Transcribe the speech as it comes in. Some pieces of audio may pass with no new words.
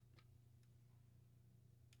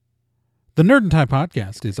The Nerd and Tie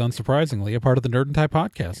podcast is unsurprisingly a part of the Nerd and Tie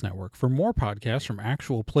podcast network. For more podcasts from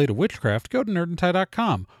actual play to witchcraft, go to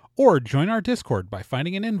nerdandtie.com or join our Discord by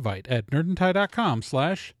finding an invite at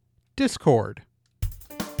nerdandtie.com/discord.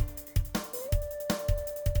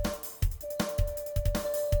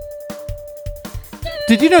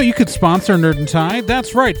 Did you know you could sponsor Nerd and Tie?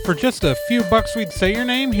 That's right. For just a few bucks, we'd say your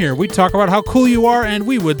name here. We'd talk about how cool you are, and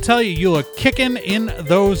we would tell you you look kicking in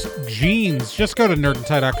those jeans. Just go to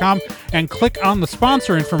nerdandtie.com and click on the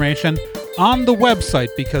sponsor information on the website,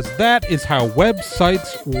 because that is how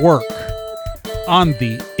websites work on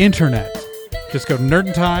the internet. Just go to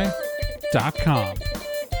nerdandtie.com.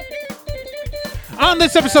 On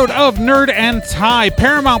this episode of Nerd and Tie,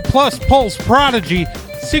 Paramount Plus pulls Prodigy.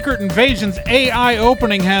 Secret Invasion's AI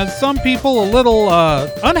opening has some people a little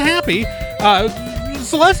unhappy.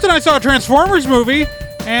 Celeste and I saw a Transformers movie,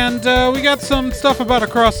 and we got some stuff about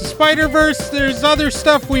Across the Spider-Verse. There's other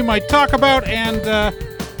stuff we might talk about, and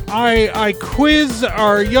I quiz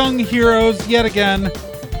our young heroes yet again,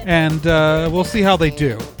 and we'll see how they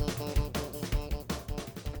do.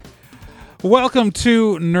 Welcome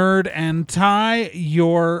to Nerd and Tie,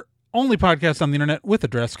 your only podcast on the internet with a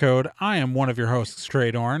dress code. I am one of your hosts,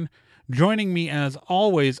 Trey Dorn. Joining me, as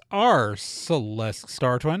always, are Celeste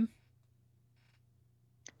Startwin.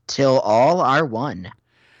 Till all are one.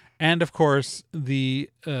 And, of course, the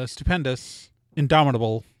stupendous,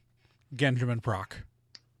 indomitable Genjamin Proc.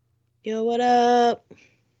 Yo, what up?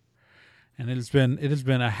 And it has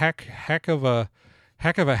been a heck of a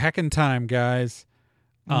heckin' time, guys.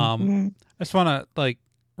 I just want to,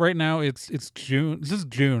 right now it's June. This is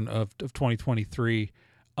June of 2023.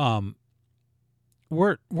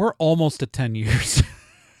 We're almost at 10 years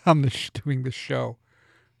on doing this show,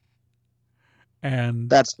 and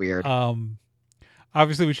that's weird.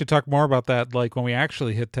 Obviously we should talk more about that, when we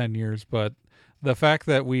actually hit 10 years. But the fact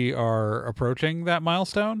that we are approaching that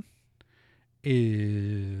milestone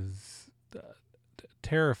is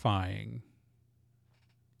terrifying.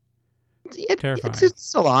 Terrifying.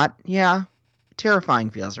 It's a lot, yeah. Terrifying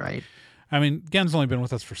feels right. I mean, Gen's only been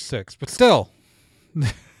with us for 6, but still.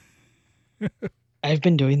 I've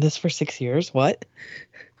been doing this for 6 years. What?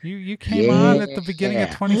 You came on at the beginning of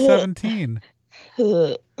 2017.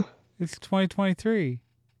 It's 2023.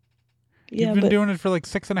 You've been doing it for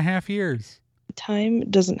 6.5 years. Time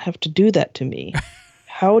doesn't have to do that to me.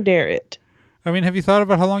 How dare it? I mean, have you thought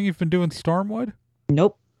about how long you've been doing Stormwood?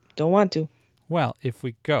 Nope. Don't want to. Well, if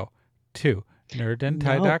we go to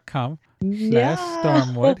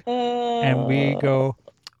nerdandtie.com/Stormwood, and we go,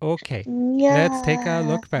 okay, let's take a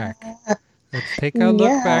look back. Let's take a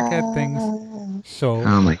look back at things. So,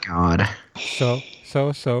 oh my god. So,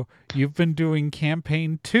 you've been doing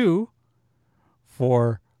campaign 2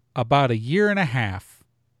 for about 1.5 years.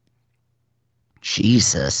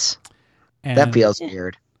 Jesus. And that feels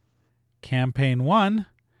weird. Campaign 1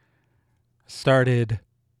 started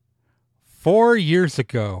 4 years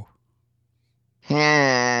ago. Okay.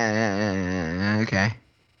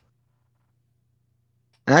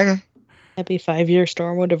 Happy 5-year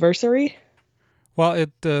Stormwood anniversary. Well,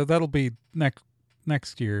 that'll be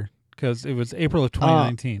next year, because it was April of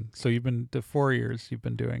 2019. So you've been to 4 years. You've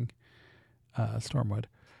been doing Stormwood.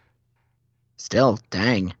 Still,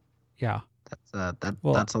 dang. Yeah. That's a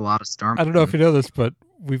lot of Stormwood. I don't know if you know this, but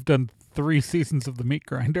we've done 3 seasons of the Meat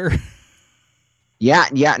Grinder. Yeah.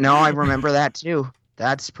 No, I remember that too.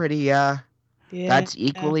 That's pretty. That's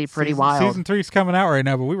equally pretty wild. Season 3's coming out right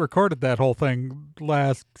now, but we recorded that whole thing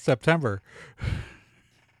last September.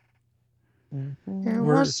 It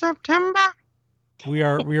was September. We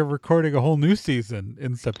are recording a whole new season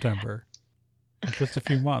in September, in just a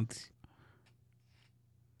few months.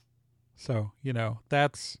 So,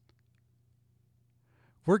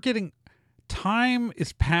 time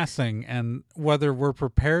is passing, and whether we're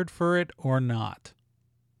prepared for it or not.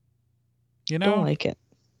 Don't like it.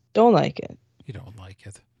 Don't like it. You don't like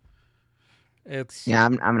it. It's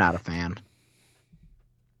I'm not a fan.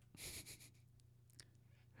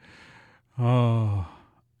 Oh.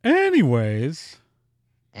 Anyways.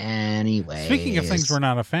 Speaking of things we're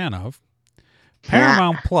not a fan of,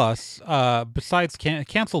 Paramount Plus, besides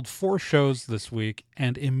canceled 4 shows this week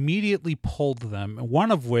and immediately pulled them,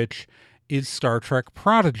 one of which is Star Trek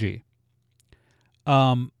Prodigy.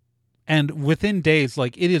 And within days,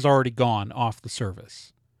 it is already gone off the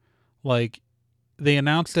service. They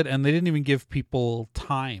announced it, and they didn't even give people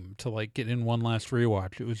time to get in one last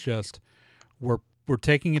rewatch. It was just, we're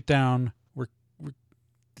taking it down.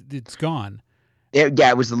 It's gone.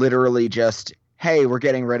 It was literally just, hey, we're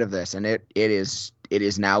getting rid of this, and it is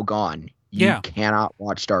now gone. you cannot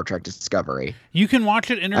watch Star Trek Discovery. You can watch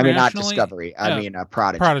it internationally. I mean, not Discovery. I mean,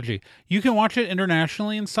 Prodigy. Prodigy. You can watch it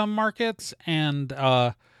internationally in some markets, and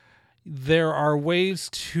there are ways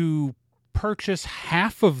to purchase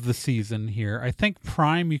half of the season here. I think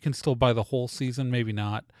Prime, you can still buy the whole season, maybe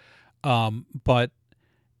not. But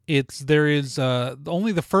there is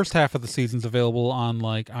only the first half of the season's available on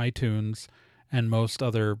like iTunes and most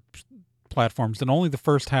other platforms, and only the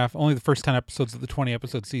first 10 episodes of the 20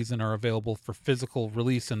 episode season are available for physical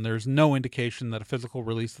release, and there's no indication that a physical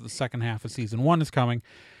release of the second half of season 1 is coming.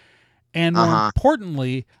 And more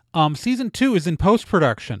importantly, season 2 is in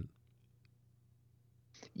post-production.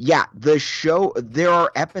 Yeah, the show, there are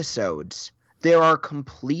episodes. There are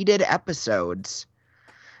completed episodes.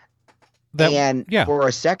 For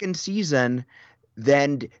a second season,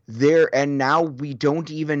 and now we don't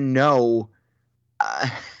even know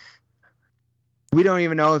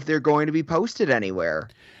if they're going to be posted anywhere.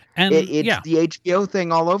 And it's the HBO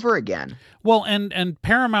thing all over again. Well, and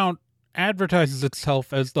Paramount advertises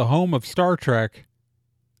itself as the home of Star Trek,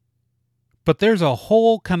 but there's a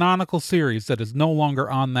whole canonical series that is no longer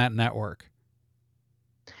on that network.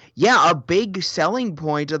 Yeah, a big selling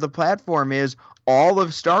point of the platform is all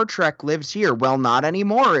of Star Trek lives here. Well, not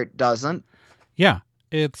anymore. It doesn't. Yeah,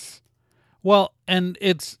 the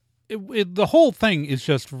whole thing is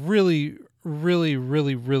just really, really,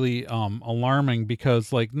 really, really alarming,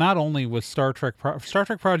 because like not only was Star Trek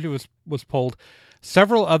Prodigy was pulled,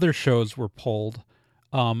 several other shows were pulled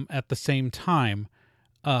at the same time,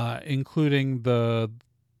 including the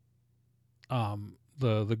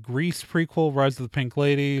Grease prequel, Rise of the Pink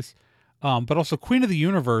Ladies, but also Queen of the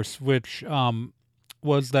Universe, which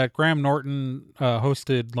was that Graham Norton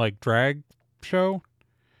hosted like drag show,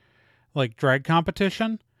 like drag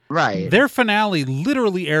competition. Right. Their finale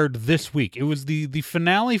literally aired this week. It was the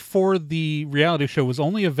finale for the reality show was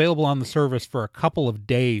only available on the service for a couple of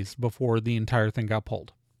days before the entire thing got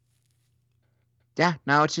pulled. Yeah,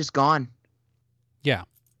 now it's just gone. Yeah.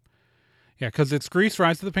 Yeah, because it's Grease,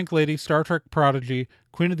 Rise of the Pink Lady, Star Trek Prodigy,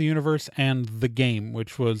 Queen of the Universe, and The Game,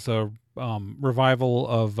 which was a revival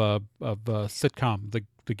of sitcom,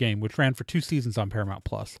 The Game, which ran for 2 seasons on Paramount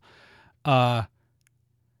Plus. And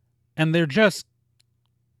they're just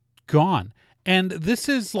gone. And this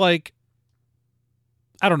is like,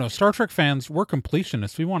 I don't know, Star Trek fans, we're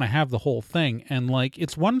completionists. We want to have the whole thing. And like,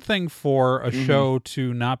 it's one thing for a show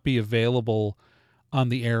to not be available on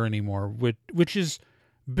the air anymore, which is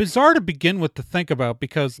bizarre to begin with to think about,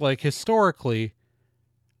 because like historically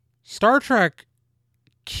Star Trek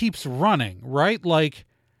keeps running, right? Like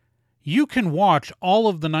you can watch all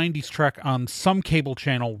of the 90s Trek on some cable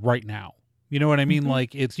channel right now. You know what I mean?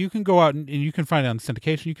 Like you can go out and you can find it on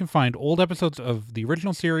syndication. You can find old episodes of the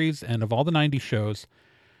original series and of all the 90s shows.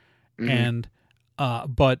 And we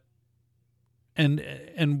thought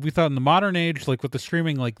in the modern age, like with the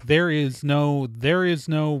streaming, like there is no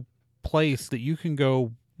place that you can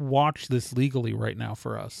go watch this legally right now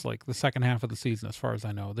for us. Like the second half of the season, as far as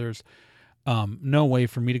I know, there's no way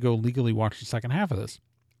for me to go legally watch the second half of this.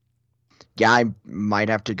 Yeah, I might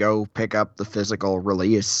have to go pick up the physical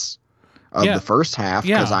release of the first half,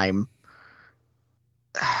 because I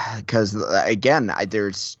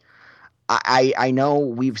know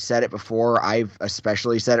we've said it before. I've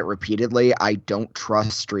especially said it repeatedly. I don't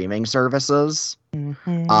trust streaming services.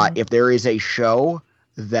 If there is a show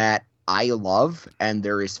that I love and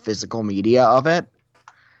there is physical media of it,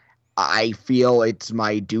 I feel it's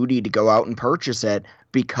my duty to go out and purchase it,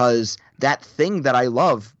 because that thing that I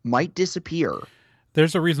love might disappear.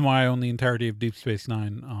 There's a reason why I own the entirety of Deep Space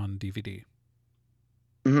Nine on DVD.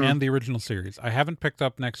 And the original series. I haven't picked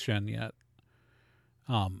up Next Gen yet.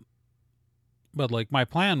 But like my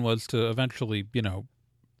plan was to eventually,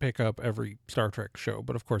 pick up every Star Trek show.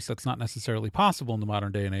 But of course, that's not necessarily possible in the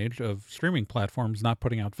modern day and age of streaming platforms not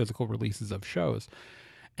putting out physical releases of shows.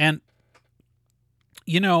 And,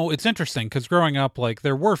 it's interesting because growing up, like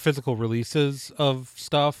there were physical releases of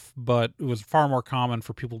stuff, but it was far more common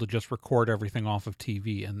for people to just record everything off of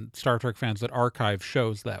TV, and Star Trek fans would archive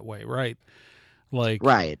shows that way, right? Like,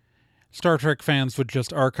 right. Star Trek fans would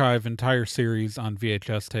just archive entire series on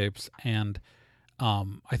VHS tapes. And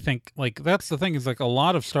I think like that's the thing, is like a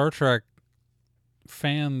lot of Star Trek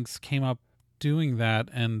fans came up doing that.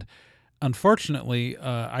 And unfortunately,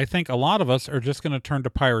 I think a lot of us are just going to turn to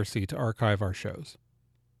piracy to archive our shows,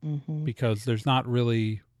 because there's not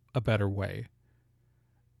really a better way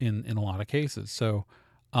in a lot of cases. So,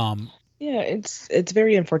 yeah, it's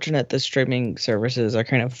very unfortunate the streaming services are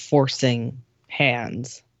kind of forcing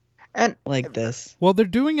hands and like this. Well, they're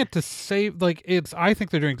doing it to save, like I think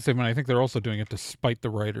they're doing it to save money. I think they're also doing it to spite the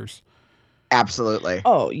writers. Absolutely.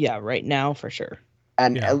 Oh yeah, right now for sure.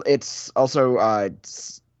 And Yeah. it's also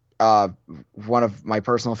one of my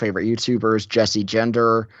personal favorite YouTubers, Jesse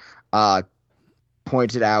Gender, uh,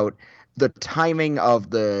 pointed out the timing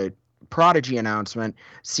of the Prodigy announcement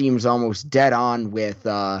seems almost dead on with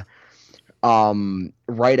right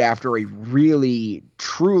after a really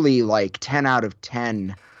truly like 10 out of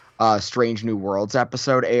 10 Strange New Worlds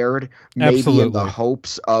episode aired, maybe in the Absolutely.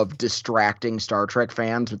 hopes of distracting Star Trek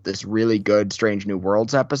fans with this really good Strange New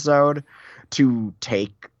Worlds episode to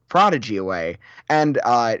take Prodigy away. And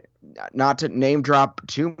not to name drop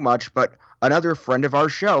too much, but another friend of our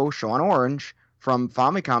show, Sean Orange from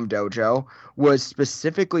Famicom Dojo, was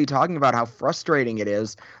specifically talking about how frustrating it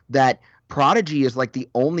is that Prodigy is like the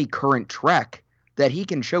only current Trek that he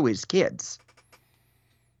can show his kids.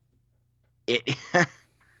 It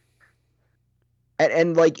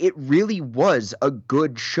and like it really was a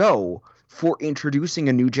good show for introducing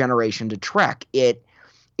a new generation to Trek. It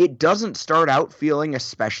doesn't start out feeling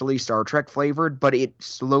especially Star Trek flavored, but it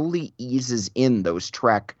slowly eases in those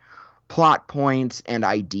Trek plot points and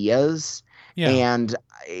ideas. Yeah. And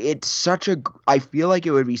it's such a, I feel like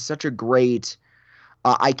it would be such a great,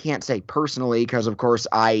 I can't say personally, because of course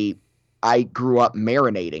I grew up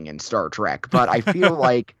marinating in Star Trek, but I feel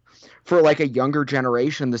like for like a younger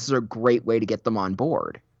generation, this is a great way to get them on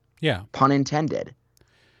board. Yeah. Pun intended.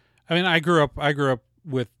 I mean, I grew up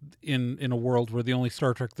with in a world where the only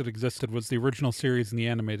Star Trek that existed was the original series and the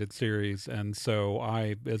animated series, and so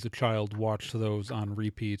I, as a child, watched those on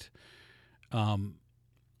repeat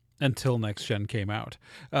until Next Gen came out.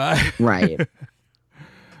 Right.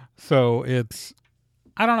 So it's,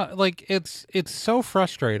 I don't know, like it's so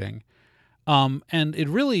frustrating. And it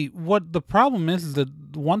really, what the problem is that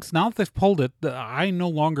now that they've pulled it, I no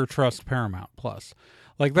longer trust Paramount Plus.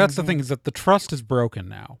 Like that's the thing, is that the trust is broken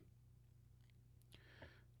now.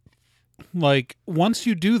 Like once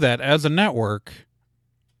you do that as a network,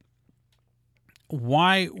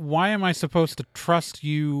 why am I supposed to trust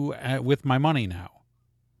you with my money now?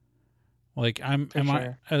 Like am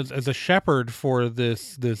I as a shepherd for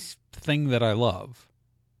this thing that I love?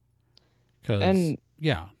 And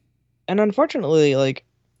unfortunately, like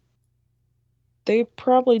they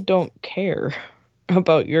probably don't care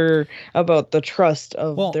about the trust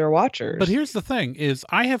of their watchers. But here's the thing: is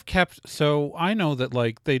I have kept, so I know that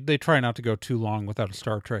like they try not to go too long without a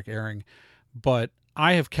Star Trek airing, but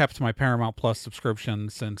I have kept my Paramount Plus subscription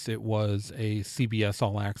since it was a CBS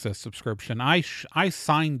All Access subscription. I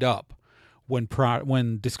signed up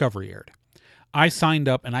when Discovery aired. I signed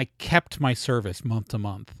up and I kept my service month to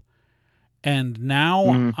month. And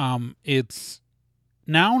now it's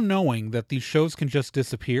now knowing that these shows can just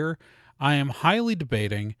disappear, I am highly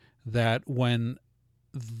debating that when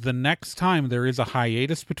the next time there is a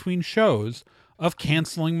hiatus between shows, of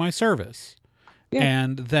canceling my service. Yeah.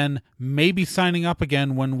 And then maybe signing up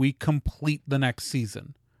again when we complete the next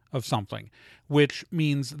season of something, which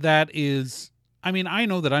means that is, I mean, I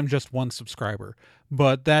know that I'm just one subscriber,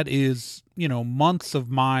 but that is, months of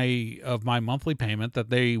my monthly payment that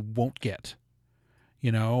they won't get.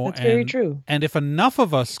 That's very true. And if enough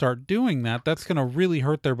of us start doing that, that's going to really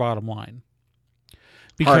hurt their bottom line.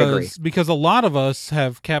 Because a lot of us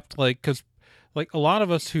have kept because a lot of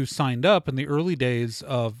us who signed up in the early days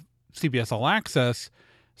of CBS All Access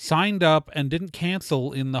signed up and didn't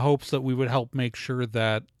cancel in the hopes that we would help make sure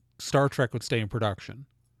that Star Trek would stay in production,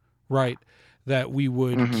 right? That we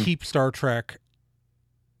would keep Star Trek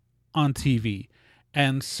on TV.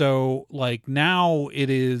 And so now it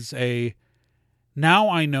is now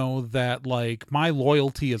I know that my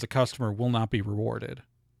loyalty as a customer will not be rewarded.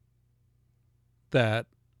 That,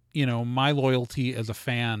 my loyalty as a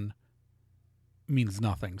fan means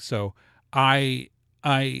nothing. So I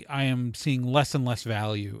am seeing less and less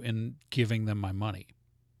value in giving them my money.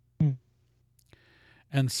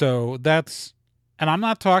 And so and I'm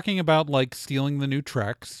not talking about stealing the new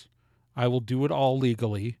Treks. I will do it all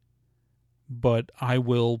legally. But I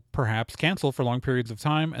will perhaps cancel for long periods of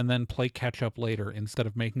time and then play catch up later instead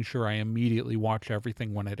of making sure I immediately watch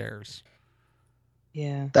everything when it airs.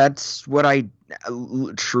 Yeah. That's what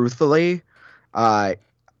truthfully, I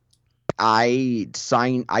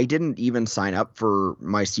didn't even sign up for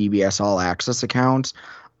my CBS All Access account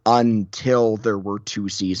until there were 2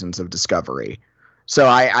 seasons of Discovery. So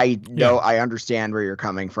I know, I understand where you're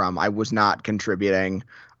coming from. I was not contributing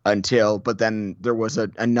but then there was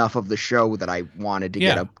enough of the show that I wanted to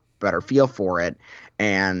get a better feel for it.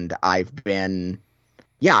 And I've been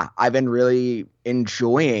really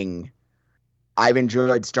enjoying, I've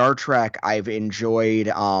enjoyed Star Trek. I've enjoyed,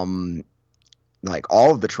 all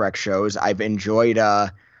of the Trek shows. I've enjoyed,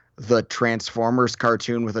 the Transformers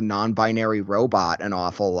cartoon with a non-binary robot an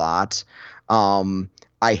awful lot.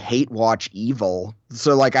 I hate Watch Evil.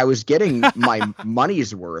 So like I was getting my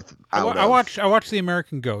money's worth out I watch The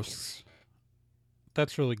American Ghosts.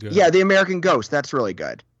 That's really good. Yeah, The American Ghost, that's really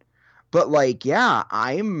good. But like, yeah,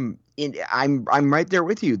 I'm right there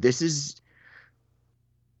with you. This is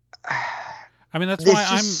I mean, that's this why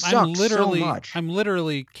just I'm sucks so literally much. I'm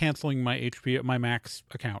literally canceling my Max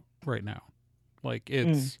account right now. Like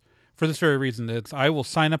it's for this very reason. It's I will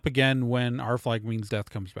sign up again when Our Flag Means Death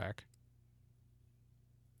comes back.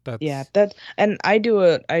 And I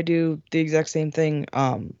do the exact same thing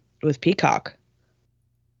with Peacock.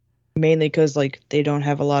 Mainly because like they don't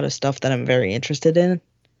have a lot of stuff that I'm very interested in.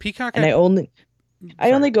 Peacock, and I only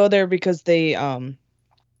go there because they're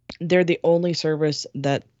the only service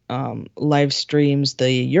that live streams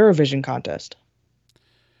the Eurovision contest.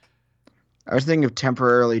 I was thinking of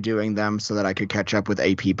temporarily doing them so that I could catch up with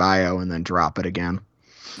AP Bio and then drop it again.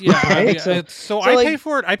 Yeah, Right? I pay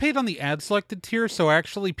for it. I paid on the ad selected tier, so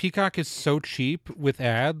actually Peacock is so cheap with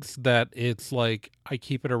ads that it's like I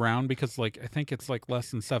keep it around because like I think it's like less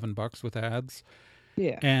than $7 with ads.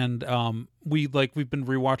 Yeah. And we've been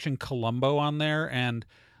rewatching Columbo on there, and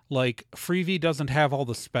like Freevee doesn't have all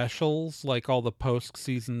the specials, like all the post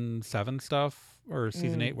season 7 stuff or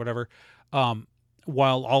season 8, whatever.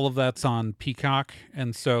 While all of that's on Peacock,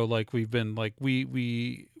 and so like we've been like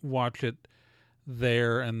we watch it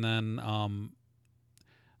there, and then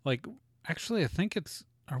like actually I think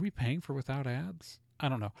are we paying for without ads? I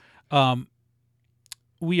don't know.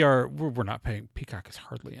 We're not paying. Peacock is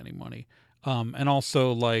hardly any money. And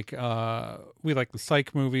also like we like the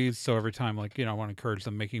Psych movies, so every time like I want to encourage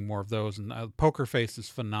them making more of those, and Poker Face is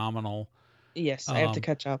phenomenal. Yes, I have to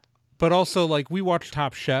catch up. But also like we watch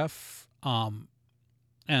Top Chef,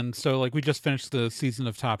 and so like we just finished the season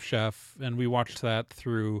of Top Chef, and we watched that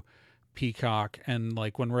through Peacock, and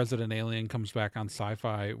like when Resident Alien comes back on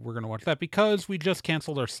Sci-Fi, we're gonna watch that because we just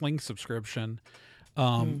canceled our Sling subscription,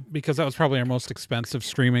 because that was probably our most expensive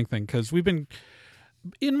streaming thing, because we've been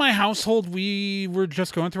in my household, we were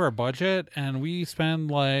just going through our budget, and we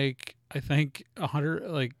spend like I think over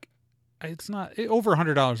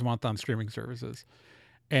 $100 a month on streaming services,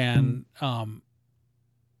 and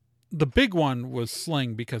the big one was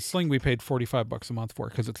Sling, because Sling we paid $45 a month for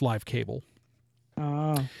because it's live cable.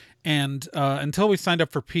 Oh. And until we signed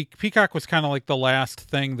up for Peacock was kind of like the last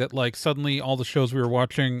thing that like suddenly all the shows we were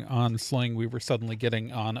watching on Sling we were suddenly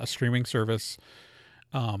getting on a streaming service.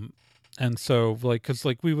 And so like, cause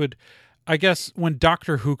like we would, I guess when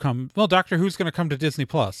Doctor Who's going to come to Disney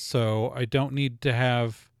Plus. So I don't need to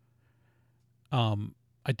have, I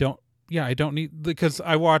don't need, because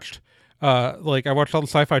I watched all the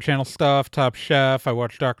Sci-Fi Channel stuff, Top Chef. I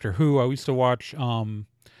watched Doctor Who. I used to watch,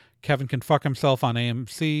 Kevin Can Fuck Himself on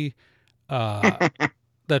AMC.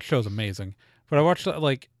 That show's amazing. But I watched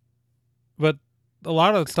but a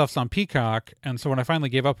lot of the stuff's on Peacock, and so when I finally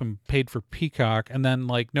gave up and paid for Peacock, and then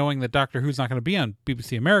like knowing that Doctor Who's not going to be on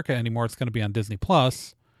BBC America anymore, it's going to be on Disney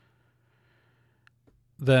Plus.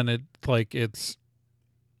 Then it's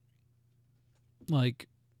like,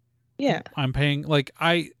 yeah, I'm paying like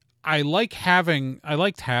I liked having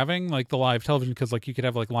like the live television, because like you could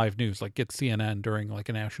have like live news, like get CNN during like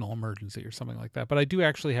a national emergency or something like that. But I do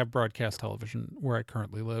actually have broadcast television where I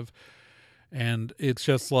currently live, and it's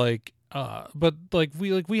just like but like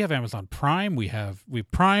we have Amazon Prime, we have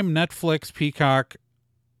Prime, Netflix, Peacock,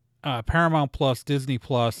 Paramount Plus, Disney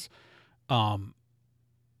Plus, Apple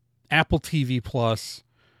TV Plus.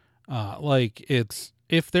 Like it's,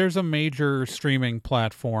 if there's a major streaming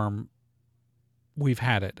platform, we've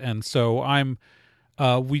had it. And so I'm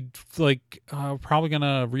probably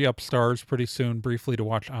gonna re-up Stars pretty soon briefly to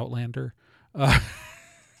watch Outlander.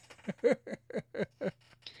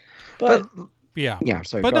 but yeah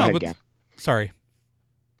Sorry, but go no ahead but again. Sorry,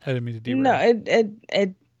 I didn't mean to derail. no,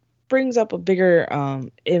 it brings up a bigger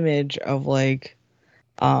image of like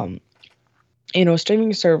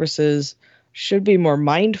streaming services should be more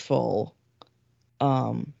mindful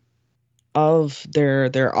of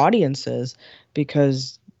their audiences,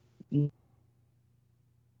 because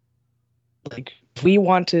like if we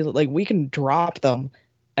want to, like, we can drop them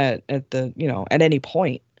at the at any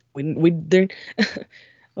point. They're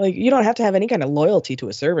like, you don't have to have any kind of loyalty to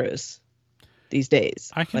a service these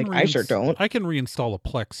days. I sure don't. I can reinstall a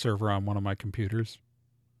Plex server on one of my computers.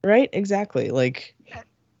 Right? Exactly. Like,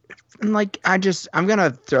 And like, I'm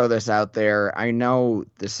gonna throw this out there. I know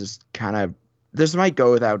this might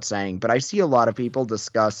go without saying, but I see a lot of people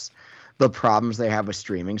discuss the problems they have with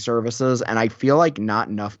streaming services, and I feel like not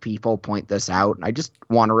enough people point this out. I just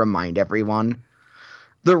want to remind everyone,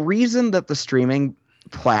 the reason that the streaming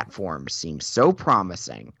platforms seemed so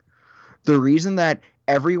promising, the reason that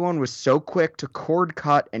everyone was so quick to cord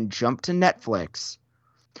cut and jump to Netflix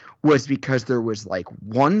was because there was like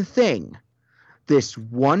one thing, this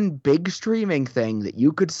one big streaming thing that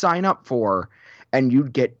you could sign up for and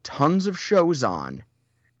you'd get tons of shows on.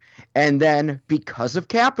 And then because of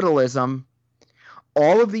capitalism,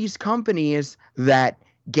 all of these companies that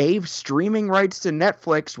gave streaming rights to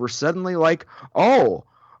Netflix were suddenly like, oh,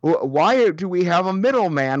 why do we have a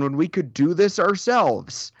middleman when we could do this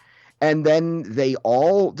ourselves? And then they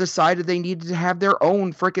all decided they needed to have their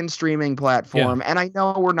own freaking streaming platform. Yeah. And I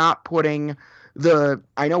know we're not putting the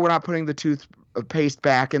toothpaste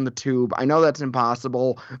back in the tube. I know that's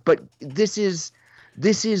impossible, but this is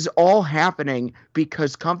all happening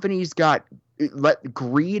because companies let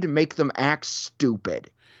greed make them act stupid.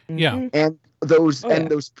 Yeah. And those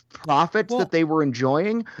profits that they were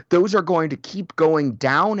enjoying, those are going to keep going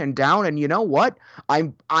down and down. And you know what?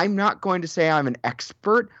 I'm not going to say I'm an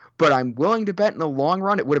expert, but I'm willing to bet in the long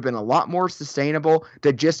run it would have been a lot more sustainable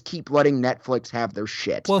to just keep letting Netflix have their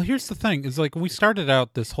shit. Well, here's the thing: is like when we started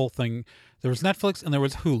out this whole thing, there was Netflix and there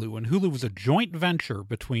was Hulu, and Hulu was a joint venture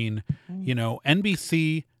between,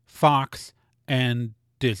 NBC, Fox, and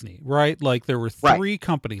Disney, right? Like there were three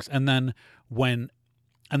companies, and then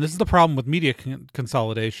and this is the problem with media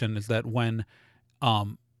consolidation, is that when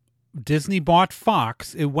Disney bought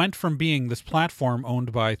Fox, it went from being this platform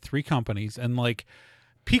owned by three companies, and like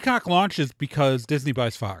Peacock launches because Disney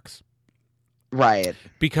buys Fox. Right.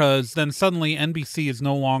 Because then suddenly NBC is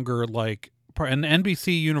no longer like, and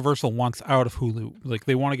NBC Universal wants out of Hulu. Like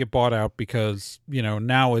they want to get bought out because,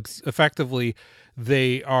 now it's effectively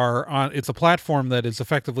it's a platform that is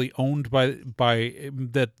effectively owned by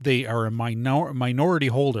that they are a minority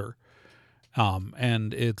holder.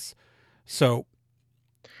 And it's so,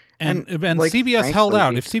 and like, CBS held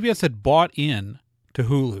out. If CBS had bought in to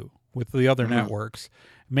Hulu with the other networks,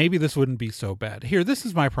 maybe this wouldn't be so bad. Here, this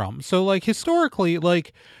is my problem. So, like, historically,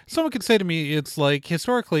 like, someone could say to me, it's like,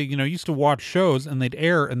 historically, used to watch shows and they'd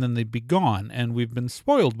air and then they'd be gone. And we've been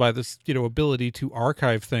spoiled by this, ability to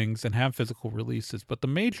archive things and have physical releases. But the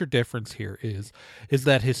major difference here is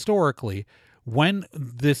that historically, when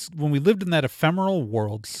we lived in that ephemeral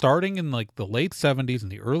world, starting in like the late 70s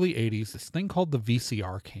and the early 80s, this thing called the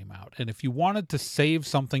VCR came out. And if you wanted to save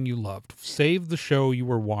something you loved, save the show you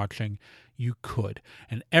were watching, you could.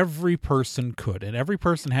 And every person could. And every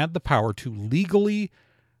person had the power to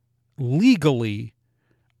legally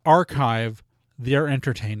archive their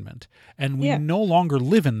entertainment. And we no longer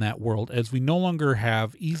live in that world, as we no longer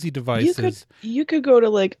have easy devices. You could go to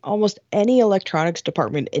like almost any electronics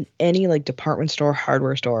department in any like department store,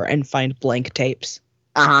 hardware store, and find blank tapes.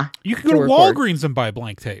 You could go to Walgreens and buy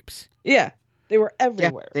blank tapes. Yeah. They were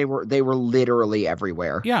everywhere. Yeah, they were literally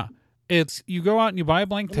everywhere. Yeah. You go out and you buy a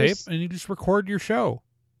blank tape and you just record your show.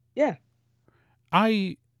 Yeah.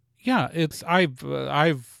 I've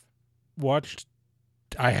watched,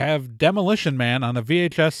 I have Demolition Man on a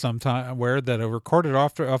VHS sometime that I recorded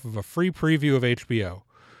off of a free preview of HBO,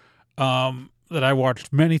 that I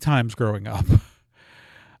watched many times growing up.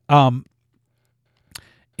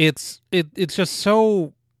 It's just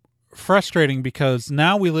so frustrating because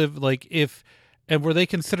now we live like where they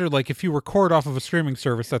consider like if you record off of a streaming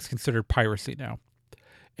service, that's considered piracy now.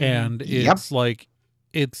 And it's like,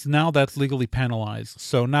 that's legally penalized.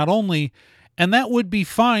 So not only, and that would be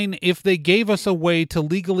fine if they gave us a way to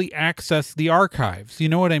legally access the archives. You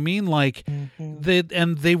know what I mean? Like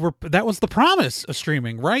that was the promise of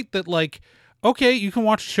streaming, right? That like, okay, you can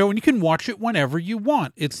watch a show and you can watch it whenever you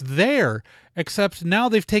want. It's there, except now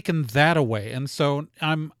they've taken that away. And so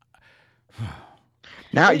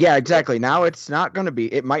Now, yeah, exactly. Now it's not going to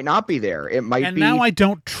be. It might not be there. It might be. And now I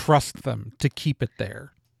don't trust them to keep it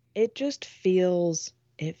there. It just feels.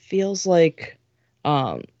 It feels like,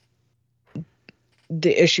 the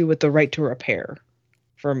issue with the right to repair,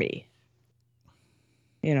 for me.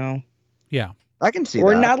 Yeah, I can see.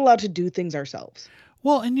 We're not allowed to do things ourselves.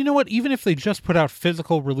 Well, and you know what? Even if they just put out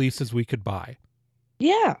physical releases, we could buy.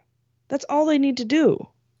 Yeah, that's all they need to do.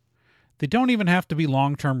 They don't even have to be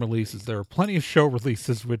long-term releases. There are plenty of show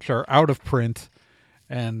releases which are out of print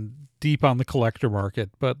and deep on the collector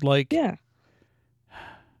market. But like,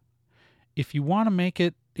 if you want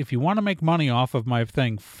to make money off of my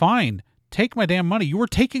thing, fine. Take my damn money. You were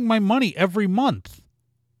taking my money every month.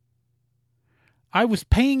 I was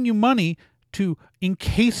paying you money in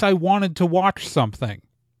case I wanted to watch something.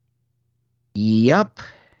 Yep.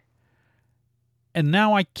 And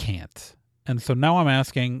now I can't. And so now I'm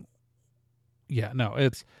asking,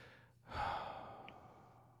 it's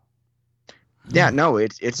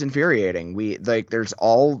it's infuriating. There's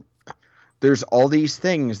there's all these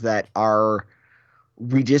things that are,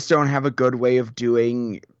 we just don't have a good way of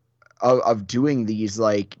doing these,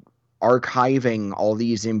 like archiving all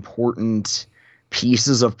these important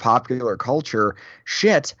pieces of popular culture.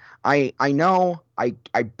 Shit, I know I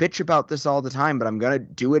bitch about this all the time, but I'm gonna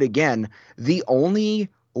do it again. The only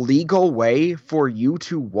legal way for you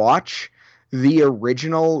to watch the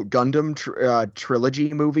original Gundam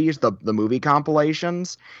trilogy movies, the movie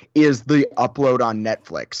compilations, is the upload on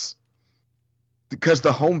Netflix. Because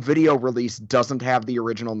the home video release doesn't have the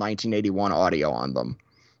original 1981 audio on them.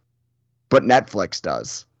 But Netflix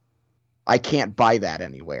does. I can't buy that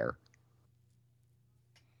anywhere.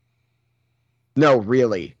 No,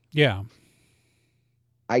 really. Yeah.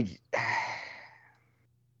 I'm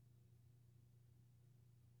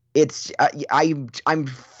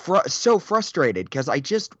so frustrated because I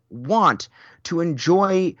just want to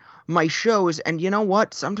enjoy my shows, and you know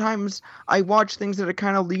what? Sometimes I watch things at a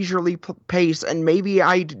kind of leisurely pace, and maybe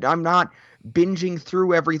I'm not binging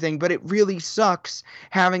through everything, but it really sucks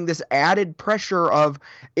having this added pressure of,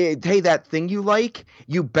 hey, that thing you like,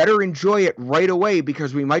 you better enjoy it right away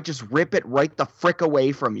because we might just rip it right the frick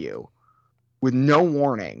away from you with no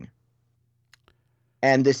warning.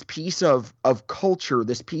 And this piece of culture,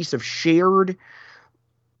 this piece of shared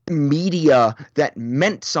media that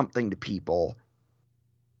meant something to people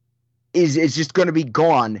is just going to be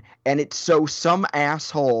gone. And it's so some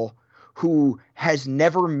asshole who has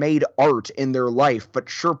never made art in their life but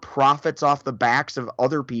sure profits off the backs of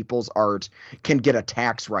other people's art can get a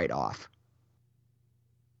tax write-off.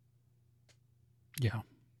 Yeah.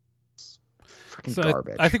 Freaking So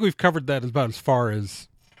garbage. I think we've covered that about as far as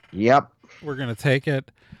Yep. we're going to take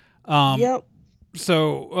it. Yep.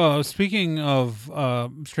 So speaking of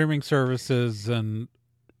streaming services and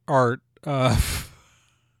art,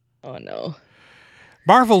 Oh no.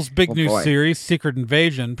 Marvel's big new boy. series, Secret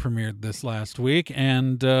Invasion, premiered this last week,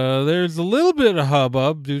 and there's a little bit of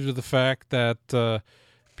hubbub due to the fact that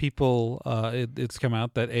it's come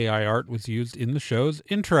out that AI art was used in the show's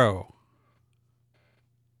intro.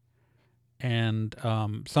 And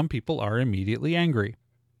some people are immediately angry.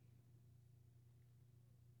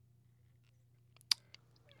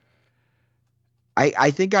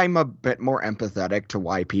 I think I'm a bit more empathetic to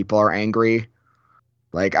why people are angry.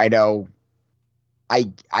 Like, I know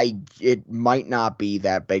it might not be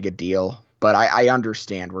that big a deal, but I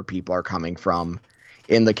understand where people are coming from.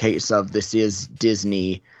 In the case of, this is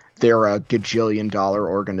Disney, they're a gajillion-dollar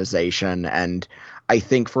organization, and I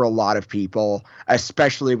think for a lot of people,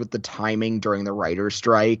 especially with the timing during the writer's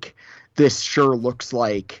strike, this sure looks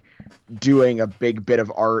like doing a big bit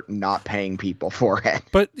of art and not paying people for it.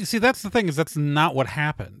 But you see, that's the thing, is that's not what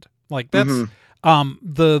happened. Like, that's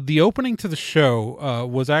the opening to the show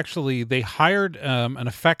was actually, they hired an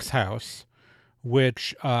effects house,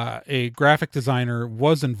 which a graphic designer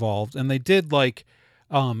was involved, and they did like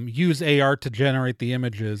use AR to generate the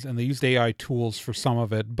images, and they used AI tools for some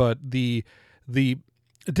of it, but the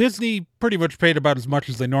Disney pretty much paid about as much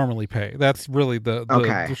as they normally pay. That's really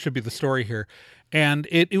the should be the story here. And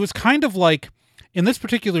it was kind of like, in this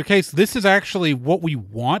particular case, this is actually what we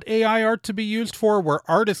want AI art to be used for, where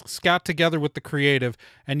artists got together with the creative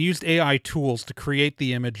and used AI tools to create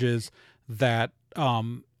the images that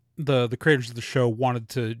the creators of the show wanted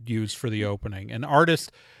to use for the opening. An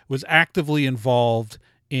artist was actively involved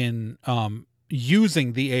in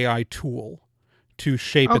using the AI tool to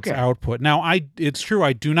shape its output. Now, it's true,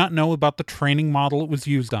 I do not know about the training model it was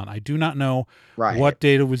used on. I do not know what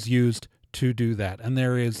data was used to do that.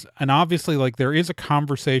 And obviously, like, there is a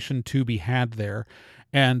conversation to be had there,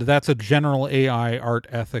 and that's a general AI art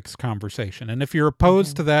ethics conversation. And if you're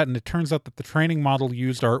opposed to that, and it turns out that the training model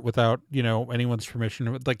used art without, anyone's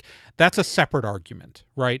permission, like, that's a separate argument,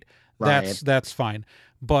 right? That's fine.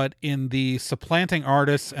 But in the supplanting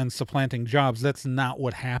artists and supplanting jobs, that's not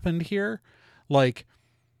what happened here. Like,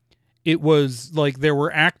 it was like there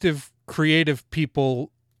were active creative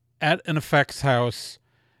people at an effects house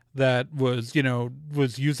that was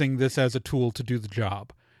using this as a tool to do the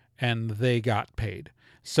job, and they got paid.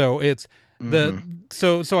 So it's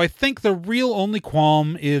so I think the real only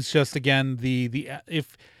qualm is just, again,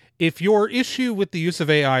 if your issue with the use of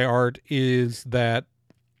AI art is that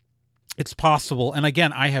it's possible, and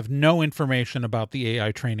again, I have no information about the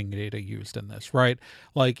AI training data used in this, right?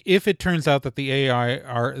 Like, if it turns out that the AI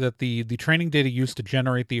art, that the training data used to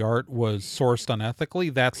generate the art was sourced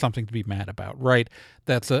unethically, that's something to be mad about, right?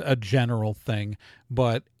 That's a general thing.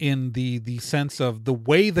 But in the sense of the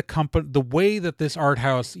way the way that this art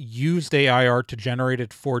house used AI art to generate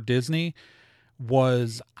it for Disney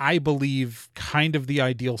was, I believe, kind of the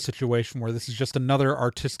ideal situation where this is just another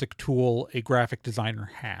artistic tool a graphic designer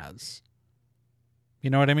has. You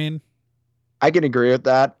know what I mean? I can agree with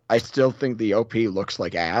that. I still think the OP looks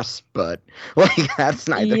like ass, but like that's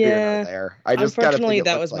neither here nor there. I just gotta think Unfortunately, it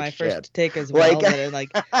that looks was like my shit. first take as well.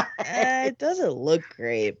 Like, That it it doesn't look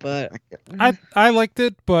great, but I liked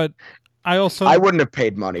it, but I also I wouldn't have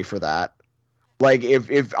paid money for that. Like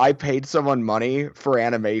if I paid someone money for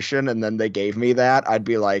animation and then they gave me that, I'd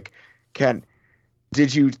be like,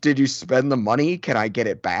 did you spend the money? Can I get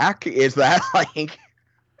it back? Is that like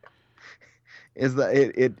is that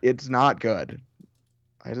it's not good.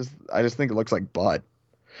 I just think it looks like butt.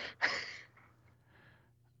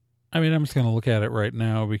 I mean, I'm just gonna look at it right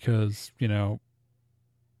now because, you know.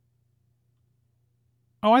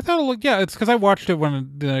 Oh, I thought it looked. Yeah, it's because I watched it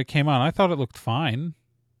when it came on. I thought it looked fine.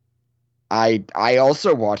 I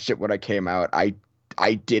also watched it when it came out. I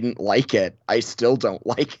didn't like it. I still don't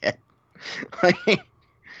like it. but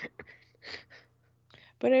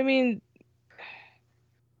I mean,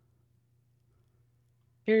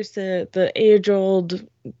 here's the age-old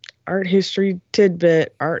art history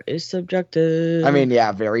tidbit. Art is subjective. I mean,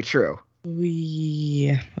 yeah, very true.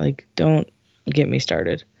 Don't get me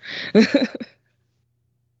started.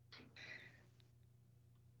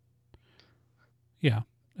 Yeah,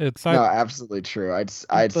 it's No, absolutely true. It's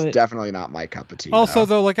definitely not my cup of tea. Also,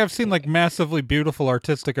 though, like I've seen like massively beautiful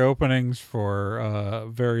artistic openings for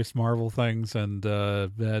various Marvel things, and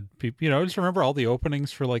that people, you know, I just remember all the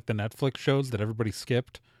openings for like the Netflix shows that everybody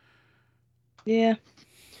skipped. Yeah.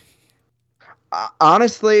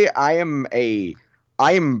 Honestly, I am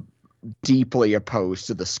deeply opposed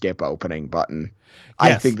to the skip opening button.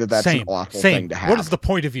 Yes, I think that's an awful thing to have. What is the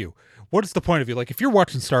point of view? What is the point of view? Like if you're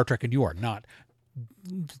watching Star Trek and you are not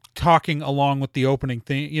talking along with the opening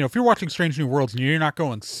thing, you know, if you're watching Strange New Worlds and you're not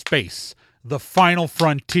going space, the final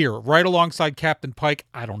frontier, right alongside Captain Pike,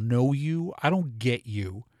 I don't know you. I don't get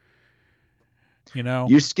you. You know?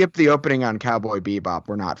 You skip the opening on Cowboy Bebop.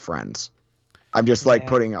 We're not friends. I'm just like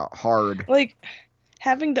putting a hard, like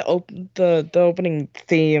having the opening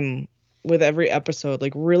theme with every episode,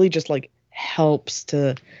 like really just like helps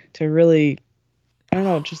to really, I don't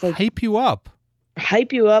know, just like hype you up,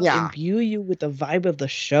 imbue you with the vibe of the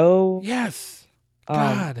show. Yes.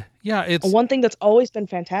 God. Yeah. It's one thing that's always been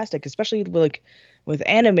fantastic, especially with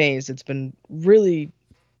animes. It's been really,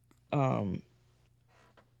 like,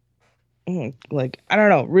 I don't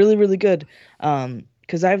know, really, really good.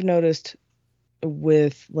 'Cause I've noticed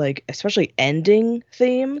with like, especially ending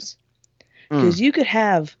themes, because you could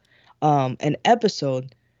have, an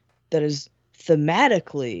episode that is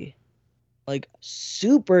thematically like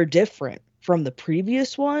super different from the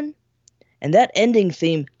previous one, and that ending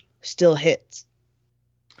theme still hits.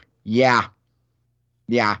 Yeah.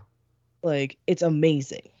 Like, it's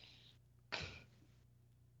amazing.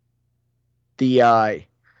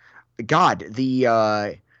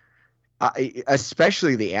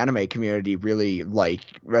 Especially the anime community really, like,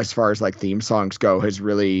 as far as like theme songs go, has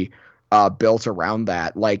really built around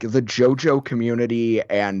that. Like the JoJo community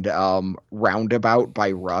and Roundabout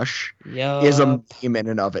by Rush is a meme in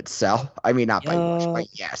and of itself. I mean, not by Rush, but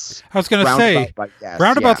yes. I was going to say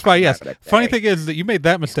Roundabouts by Yes. Funny thing is that you made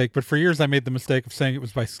that mistake, but for years I made the mistake of saying it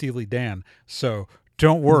was by Steely Dan. So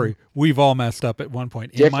don't worry, we've all messed up at one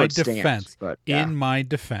point. In my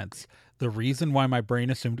defense, the reason why my brain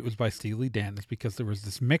assumed it was by Steely Dan is because there was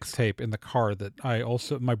this mixtape in the car that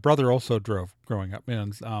my brother also drove growing up.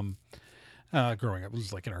 And growing up, it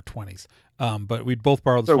was like in our 20s. But we'd both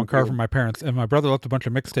borrowed this one car from my parents, and my brother left a bunch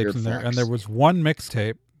of mixtapes in there. And there was one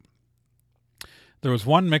mixtape.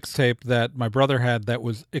 That my brother had that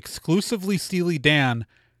was exclusively Steely Dan,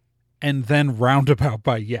 and then Roundabout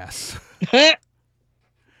by Yes.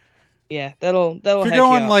 Yeah, that'll. If you're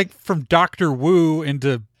going like from Dr. Wu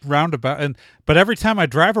into Roundabout, but every time I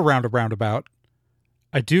drive around a roundabout,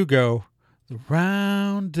 I do go the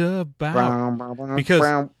roundabout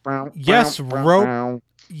because Yes wrote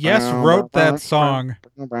that song.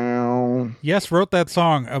 Yes wrote that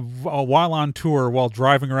song while on tour, while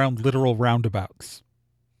driving around literal roundabouts.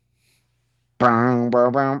 But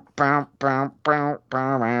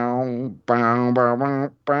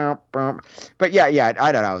yeah,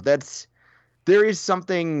 I don't know. There is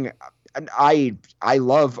something. I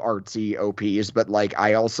love artsy OPs, but like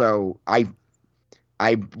I'm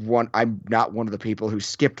not one of the people who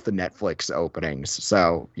skipped the Netflix openings.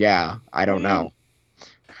 So yeah, I don't know.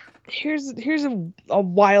 Here's a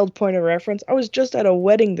wild point of reference. I was just at a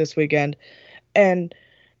wedding this weekend, and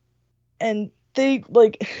they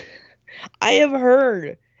like. I have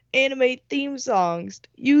heard anime theme songs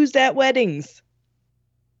used at weddings.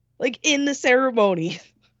 Like, in the ceremony.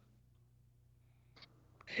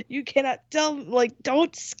 You cannot tell, like,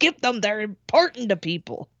 don't skip them. They're important to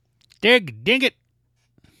people. Dig it.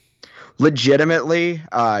 Legitimately,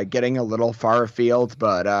 getting a little far afield,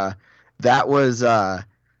 but that was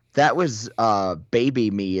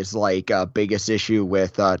Baby Me's like biggest issue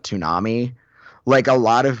with Toonami. Like a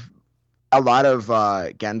lot of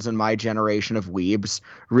gens in my generation of weebs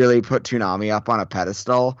really put Toonami up on a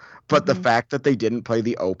pedestal, but the fact that they didn't play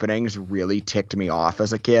the openings really ticked me off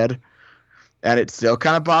as a kid, and it still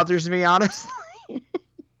kind of bothers me, honestly.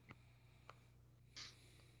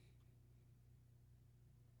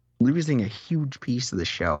 Losing a huge piece of the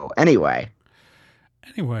show. Anyways,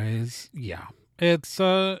 yeah. It's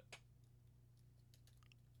not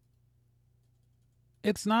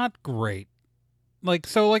great. Like,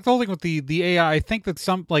 so, like, the whole thing with the AI, I think that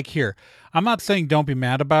some, like, here, I'm not saying don't be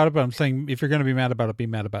mad about it, but I'm saying if you're going to be mad about it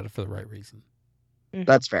for the right reason.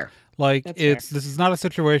 that's fair. Like, this is not a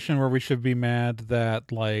situation where we should be mad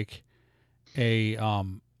that, like,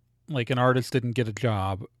 an artist didn't get a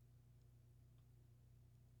job.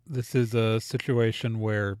 This is a situation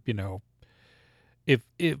where, you know, if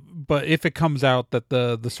it comes out that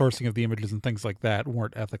the sourcing of the images and things like that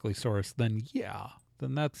weren't ethically sourced, then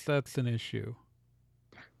that's an issue.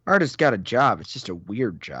 Artist got a job. It's just a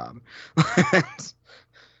weird job.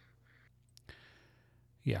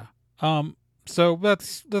 Yeah. So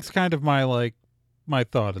that's kind of my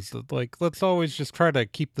thought is that, like, let's always just try to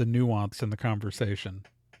keep the nuance in the conversation.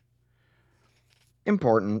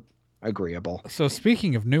 Important. Agreeable. So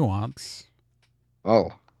speaking of nuance. Oh.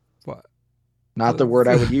 What? Not the word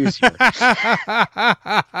I would use here.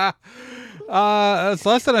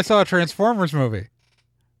 Celeste, I saw a Transformers movie.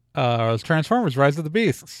 It was Transformers Rise of the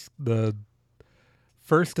Beasts. The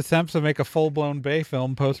first attempt to make a full-blown Bay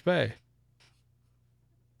film post-Bay.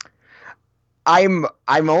 I'm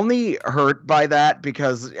only hurt by that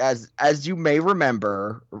because as you may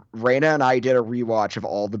remember, Raina and I did a rewatch of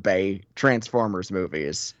all the Bay Transformers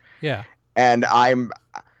movies. Yeah. And I'm,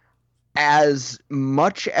 as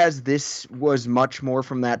much as this was much more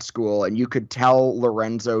from that school, and you could tell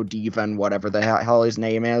Lorenzo Divan, whatever the hell his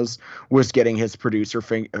name is, was getting his producer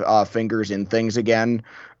fingers in things again,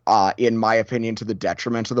 in my opinion, to the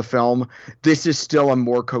detriment of the film. This is still a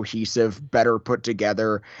more cohesive, better put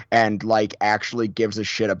together, and like actually gives a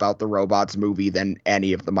shit about the robots movie than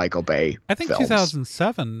any of the Michael Bay I think films.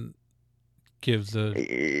 2007 gives a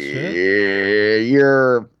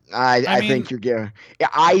shit. I think you're giving.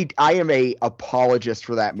 I am a apologist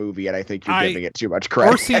for that movie, and I think you're giving it too much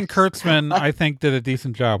credit. Orsi and Kurtzman, I think, did a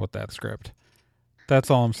decent job with that script.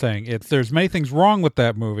 That's all I'm saying. There's many things wrong with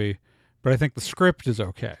that movie, but I think the script is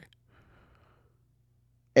okay.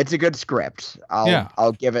 It's a good script.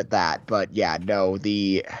 I'll give it that. But yeah, no,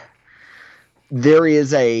 there's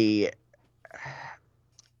a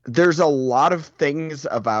lot of things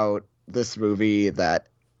about this movie that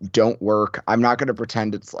don't work. I'm not going to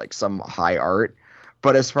pretend it's like some high art,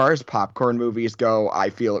 but as far as popcorn movies go, I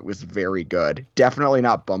feel it was very good. Definitely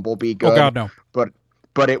not Bumblebee good. Oh God, no. But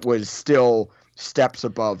it was still steps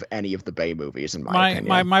above any of the Bay movies in my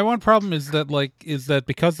opinion. My one problem is that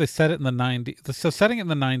because they set it in the 90s, so setting it in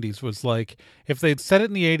the 90s was like, if they'd set it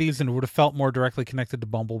in the 80s and it would have felt more directly connected to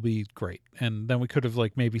Bumblebee, great. And then we could have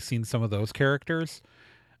like maybe seen some of those characters.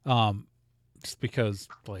 Just because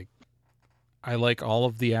like I like all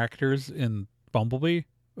of the actors in Bumblebee.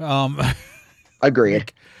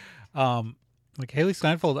 Agreed. Like Haley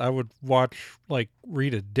Steinfeld, I would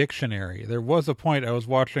read a dictionary. There was a point I was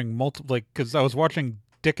watching because I was watching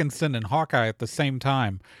Dickinson and Hawkeye at the same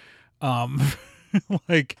time. She's I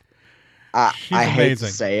amazing. hate to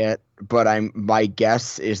say it, but my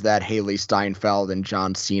guess is that Haley Steinfeld and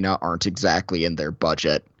John Cena aren't exactly in their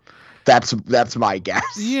budget. That's my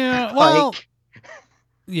guess. Yeah, well,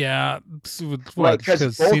 yeah,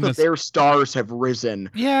 because both of their stars have risen.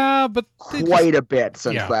 Yeah, but quite a bit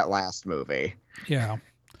since that last movie. Yeah.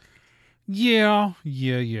 And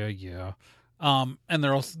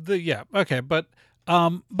they're also okay, but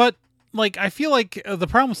like I feel like the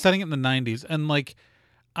problem with setting it in the 90s, and like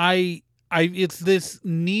it's this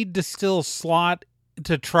need to still slot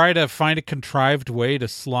to try to find a contrived way to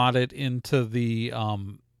slot it into the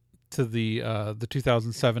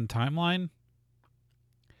 2007 timeline.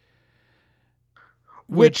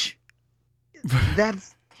 Which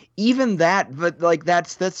that's even that, but like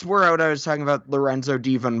that's where I was talking about Lorenzo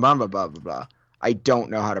Divan, blah blah blah blah blah. I don't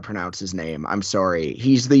know how to pronounce his name. I'm sorry.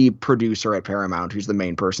 He's the producer at Paramount, who's the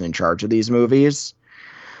main person in charge of these movies.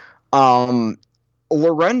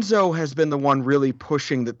 Lorenzo has been the one really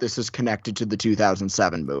pushing that this is connected to the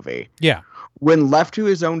 2007 movie. Yeah. When left to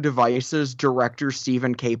his own devices, director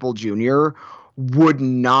Stephen Caple Jr. would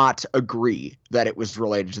not agree that it was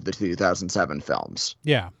related to the 2007 films.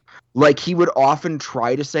 Yeah. Like, he would often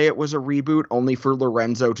try to say it was a reboot, only for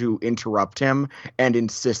Lorenzo to interrupt him and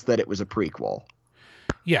insist that it was a prequel.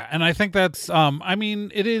 Yeah, and I think that's, I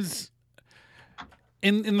mean, it is,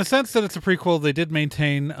 in the sense that it's a prequel, they did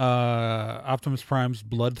maintain Optimus Prime's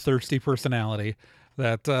bloodthirsty personality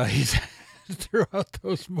that he's throughout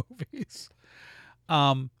those movies.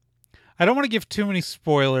 I don't want to give too many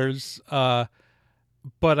spoilers,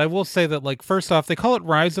 but I will say that, like, first off, they call it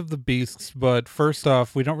Rise of the Beasts, but first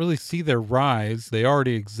off, we don't really see their rise. They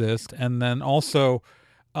already exist. And then also,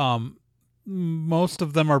 most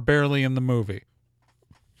of them are barely in the movie.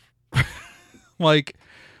 Like,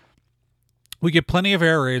 we get plenty of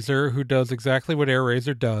Airazor, who does exactly what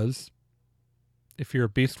Airazor does. If you're a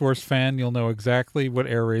Beast Wars fan, you'll know exactly what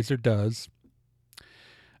Airazor does.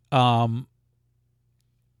 I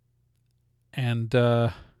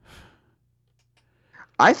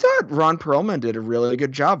thought Ron Perlman did a really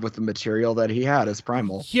good job with the material that he had as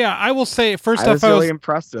Primal. Yeah, I will say, first off, I was really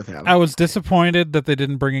impressed with him. I was disappointed that they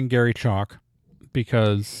didn't bring in Gary Chalk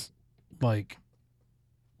because, like,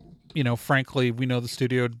 you know, frankly, we know the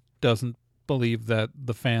studio doesn't believe that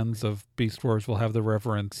the fans of Beast Wars will have the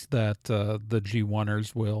reverence that the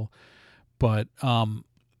G1ers will. But I'm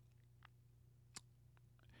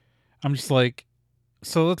just like,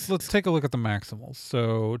 so let's take a look at the Maximals.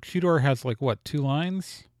 So Cheetor has, like, what, 2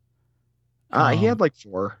 lines? He had like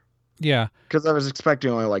 4. Yeah. Because I was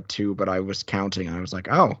expecting only like 2, but I was counting and I was like,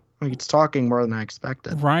 oh, he's talking more than I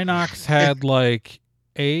expected. Rhinox had like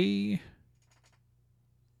a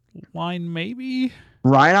line maybe?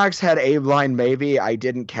 Rhinox had a line maybe. I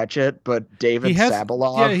didn't catch it, but David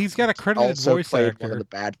Sabalov, yeah, he's got a credited also voice played actor. one of the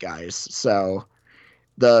bad guys. So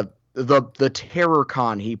the Terror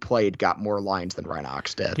Con he played got more lines than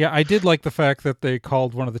Rhinox did. Yeah, I did like the fact that they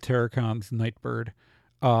called one of the Terror Cons Nightbird.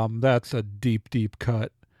 That's a deep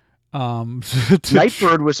cut.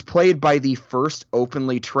 Nightbird was played by the first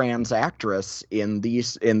openly trans actress in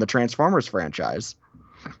the Transformers franchise.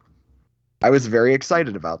 I was very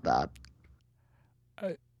excited about that.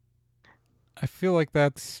 I feel like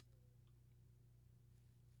that's...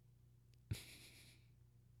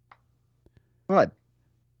 What?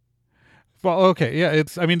 Well, okay, yeah,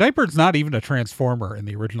 I mean, Nightbird's not even a Transformer in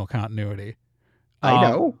the original continuity. I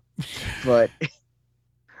know, but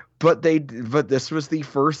this was the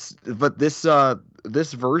first,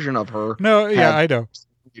 this version of her. No, yeah, I know.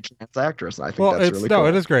 Trans actress. I think that's really cool. No,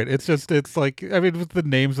 it is great. It's like, I mean, with the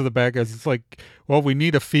names of the bad guys, it's like, well, we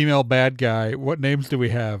need a female bad guy. What names do we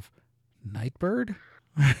have? Nightbird?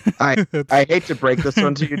 I hate to break this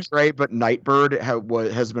one to you, Trey, but Nightbird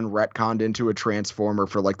has been retconned into a Transformer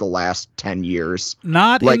for like the last 10 years.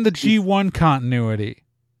 Not in the G1 continuity.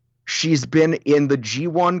 She's been in the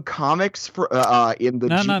G1 comics for in the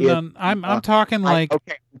No. I'm talking like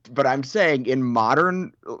okay, but I'm saying in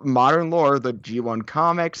modern lore, the G1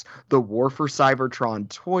 comics, the War for Cybertron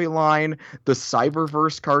toy line, the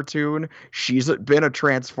Cyberverse cartoon, she's been a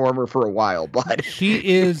Transformer for a while, but she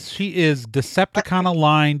is Decepticon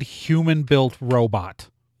aligned human built robot.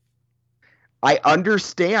 I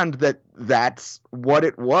understand that that's what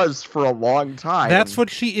it was for a long time. That's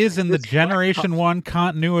what she is in the Generation 1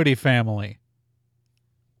 continuity family.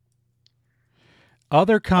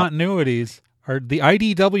 Other continuities are the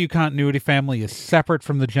IDW continuity family is separate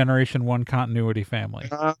from the Generation 1 continuity family.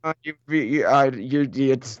 That's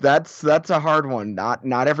a hard one.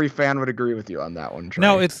 Not every fan would agree with you on that one, Trey.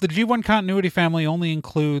 No, it's the G1 continuity family only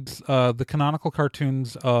includes the canonical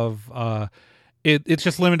cartoons of It's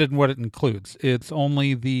just limited in what it includes. It's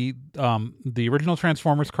only the original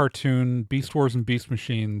Transformers cartoon, Beast Wars and Beast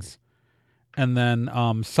Machines, and then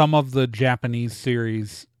some of the Japanese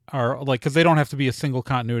series are like, because they don't have to be a single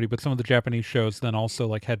continuity, but some of the Japanese shows then also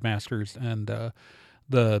like Headmasters and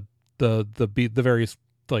the various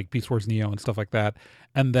like Beast Wars Neo and stuff like that.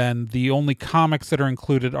 And then the only comics that are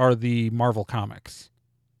included are the Marvel comics.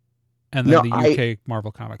 And then the UK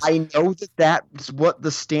Marvel comics. I know that's what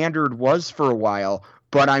the standard was for a while,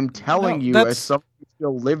 but I'm telling you, as someone who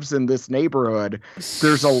still lives in this neighborhood,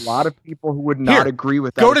 there's a lot of people who would not agree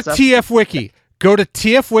with that. Go to TF Wiki. Go to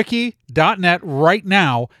tfwiki.net right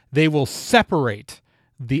now. They will separate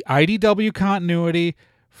the IDW continuity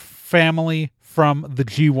family from the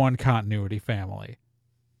G1 continuity family.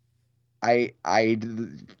 I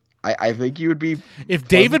think you would be... If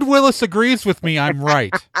David Willis agrees with me, I'm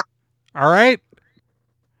right. All right?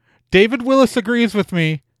 David Willis agrees with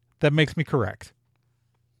me. That makes me correct.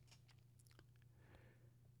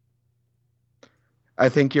 I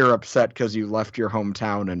think you're upset because you left your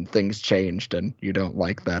hometown and things changed and you don't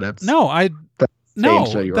like that. That's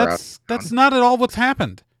not at all what's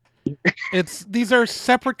happened. These are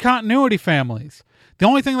separate continuity families. The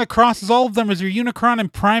only thing that crosses all of them is your Unicron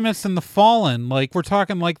and Primus and the Fallen. Like, we're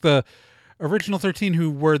talking like the original 13 who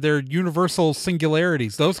were their universal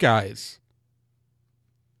singularities. Those guys.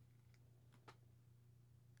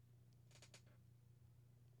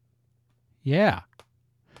 Yeah.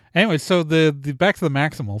 Anyway, so the back to the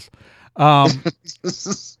Maximals.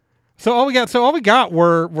 So all we got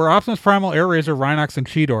were Optimus Primal, Airazor, Rhinox, and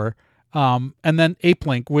Cheetor. And then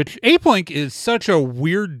Ape-Link, which Ape-Link is such a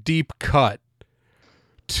weird deep cut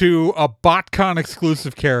to a BotCon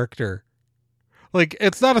exclusive character. Like,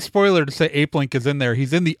 it's not a spoiler to say Ape-Link is in there.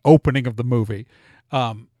 He's in the opening of the movie.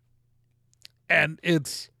 And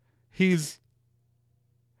he's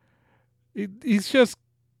just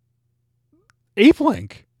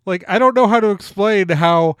Ape-Link. Like, I don't know how to explain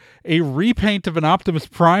how a repaint of an Optimus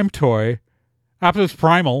Primal toy, got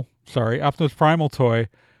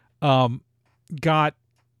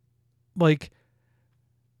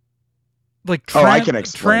I can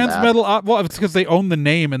explain Transmetal. Well, it's because they own the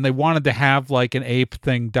name and they wanted to have like an ape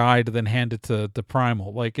thing die to then hand it to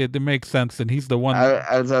Primal. Like, it makes sense, and he's the one.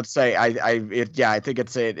 I was about to say, I think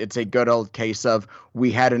it's a good old case of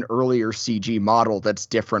we had an earlier CG model that's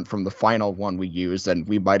different from the final one we use, and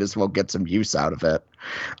we might as well get some use out of it.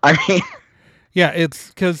 I mean, yeah, it's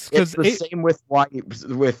because it's the same with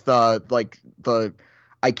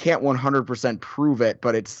I can't 100% prove it,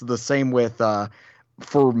 but it's the same with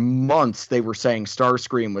for months they were saying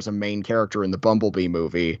Starscream was a main character in the Bumblebee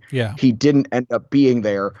movie. Yeah. He didn't end up being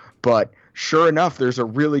there, but sure enough, there's a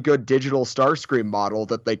really good digital Starscream model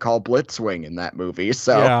that they call Blitzwing in that movie.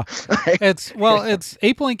 So yeah. it's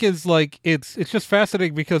Ape-Link is like it's just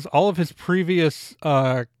fascinating because all of his previous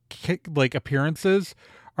appearances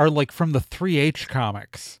are like from the 3H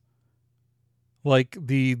comics. Like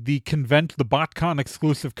the BotCon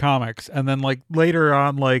exclusive comics, and then like later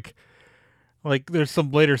on like there's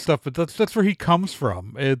some later stuff, but that's where he comes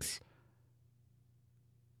from. It's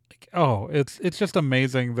like, it's just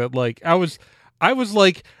amazing that like I was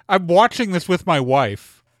like, I'm watching this with my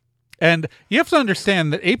wife, and you have to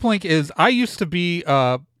understand that Ape-Link is, I used to be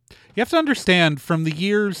you have to understand from the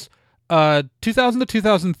years 2000 to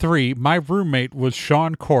 2003, my roommate was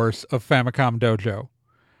Sean Corse of Famicom Dojo.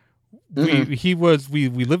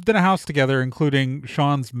 We lived in a house together, including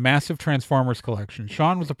Sean's massive Transformers collection.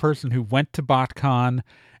 Sean was a person who went to BotCon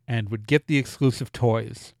and would get the exclusive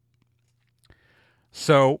toys.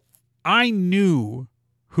 So I knew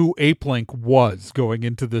who Ape-Link was going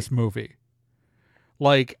into this movie.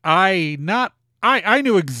 Like, I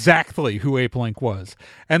knew exactly who Ape-Link was.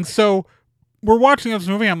 And so we're watching this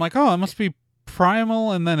movie, I'm like, oh, it must be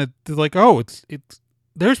Primal, and then it's like, oh,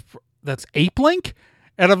 that's Ape-Link?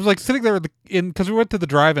 And I was like sitting there because we went to the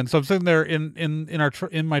drive-in, so I'm sitting there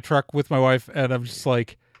in my truck with my wife, and I'm just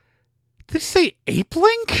like, did they say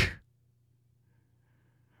Ape-Link?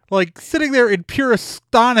 Like, sitting there in pure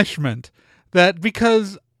astonishment that,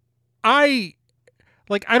 because I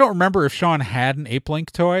don't remember if Sean had an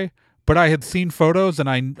Ape-Link toy, but I had seen photos, and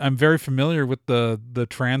I'm very familiar with the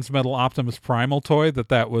Transmetal Optimus Primal toy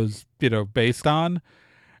that was, based on,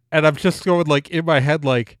 and I'm just going like in my head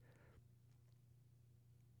like,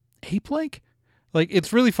 Ape-Link? Like,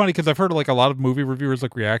 it's really funny because I've heard like a lot of movie reviewers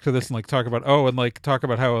like react to this and like talk about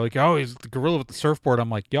how like, oh, he's the gorilla with the surfboard.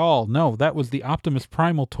 I'm like, y'all, no, that was the Optimus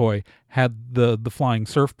Primal toy, had the flying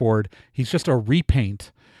surfboard. He's just a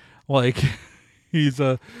repaint. Like, he's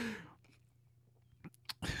a.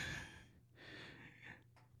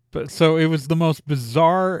 But so it was the most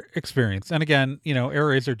bizarre experience. And again,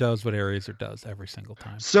 Airazor does what Airazor does every single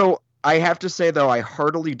time. So I have to say, though, I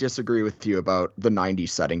heartily disagree with you about the 90s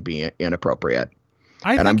setting being inappropriate.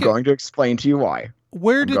 I'm going to explain to you why.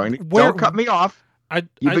 Don't cut me off.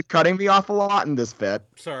 You've been cutting me off a lot in this bit.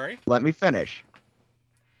 Sorry. Let me finish.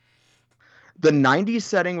 The 90s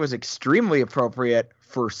setting was extremely appropriate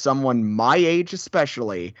for someone my age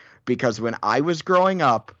especially, because when I was growing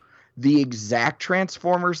up, the exact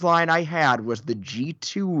Transformers line I had was the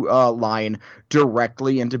G2 line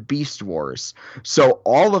directly into Beast Wars. So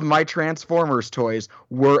all of my Transformers toys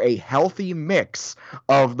were a healthy mix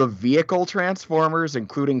of the vehicle Transformers,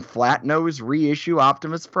 including Flat Nose reissue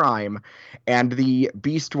Optimus Prime, and the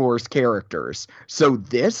Beast Wars characters. So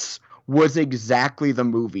this was exactly the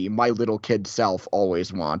movie my little kid self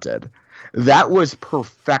always wanted. That was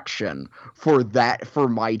perfection for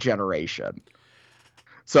my generation.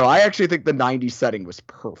 So I actually think the 90s setting was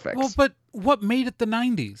perfect. Well, but what made it the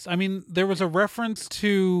 90s? I mean, there was a reference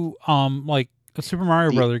to like a Super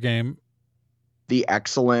Mario Brother game. The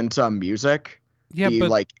excellent music. Yeah,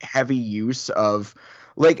 the heavy use of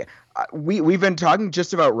Like we've been talking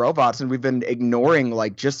just about robots, and we've been ignoring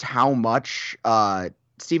like just how much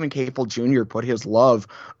Stephen Caple Jr. put his love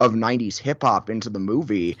of 90s hip hop into the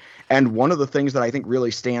movie. And one of the things that I think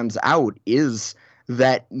really stands out is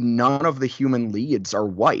that none of the human leads are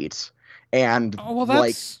white. And Oh, well,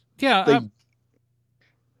 like that's yeah. the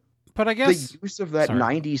But I the guess use of that sorry.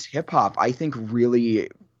 90s hip hop, I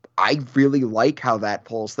really like how that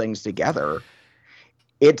pulls things together.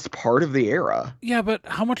 It's part of the era. Yeah, but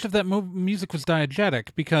how much of that music was diegetic?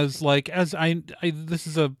 Because like as this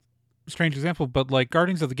is a strange example, but like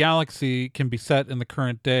Guardians of the Galaxy can be set in the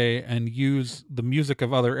current day and use the music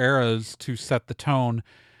of other eras to set the tone.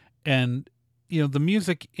 And you know, the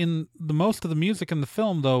music in the most of the music in the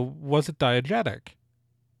film though wasn't diegetic.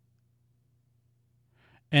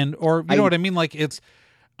 And or you know what I mean? Like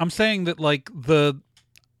I'm saying that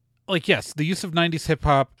yes, the use of 90s hip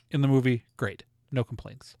hop in the movie, great. No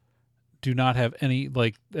complaints. Do not have any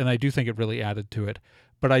and I do think it really added to it.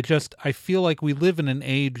 But I feel like we live in an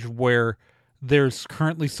age where there's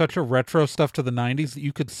currently such a retro stuff to the 90s that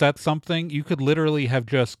you could set something, you could literally have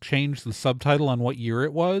just changed the subtitle on what year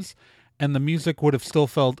it was, and the music would have still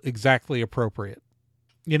felt exactly appropriate.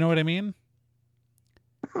 You know what I mean?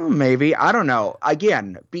 Maybe. I don't know.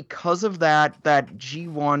 Again, because of that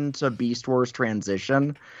G1 to Beast Wars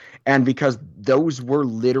transition, and because those were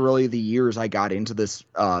literally the years I got into this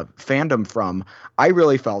fandom from, I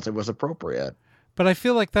really felt it was appropriate. But I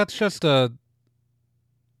feel like that's just I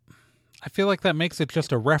feel like that makes it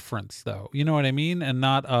just a reference, though. You know what I mean? And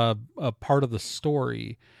not a part of the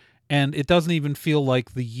story. And it doesn't even feel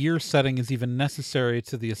like the year setting is even necessary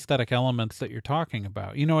to the aesthetic elements that you're talking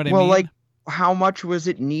about. You know what I mean? Well, like, how much was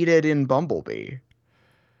it needed in Bumblebee?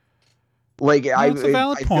 Like, no, it's a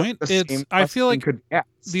valid point. I feel like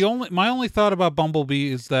my only thought about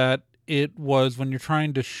Bumblebee is that it was when you're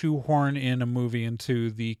trying to shoehorn in a movie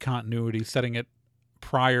into the continuity, setting it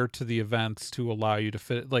prior to the events to allow you to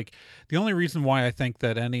fit it. Like, the only reason why I think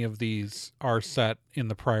that any of these are set in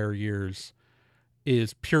the prior years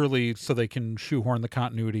is purely so they can shoehorn the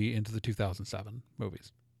continuity into the 2007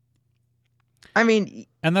 movies. I mean,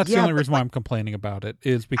 and that's the only reason why I'm complaining about it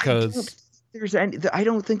is because I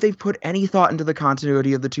don't think they've put any thought into the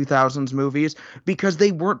continuity of the 2000s movies because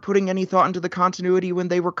they weren't putting any thought into the continuity when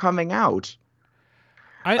they were coming out.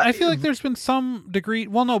 I feel like there's been some degree,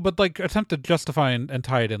 well, no, but like attempt to justify and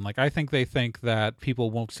tie it in. Like, I think they think that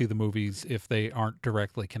people won't see the movies if they aren't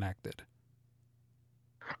directly connected.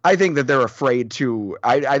 I think that they're afraid to.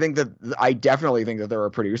 I definitely think that there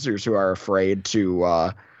are producers who are afraid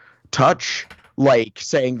to touch, like,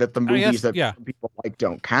 saying that the movies that people like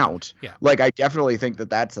don't count. Yeah. Like, I definitely think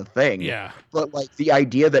that that's a thing. Yeah. But like the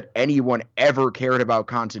idea that anyone ever cared about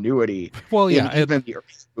continuity, even the early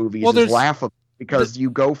movies, is laughable because you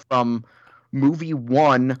go from movie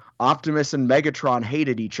 1, Optimus and Megatron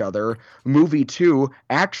hated each other. Movie 2,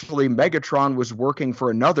 actually Megatron was working for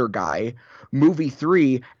another guy. Movie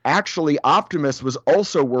 3, actually Optimus was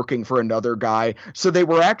also working for another guy, so they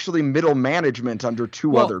were actually middle management under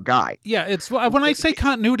two other guys. Yeah, it's when I say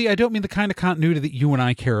continuity, I don't mean the kind of continuity that you and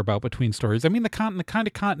I care about between stories. I mean the kind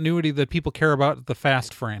of continuity that people care about at the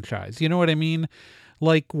Fast franchise. You know what I mean?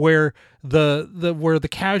 Like where the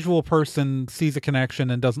casual person sees a connection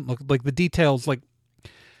and doesn't look like the details. Like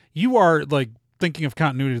you are like thinking of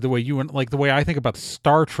continuity the way you and like the way I think about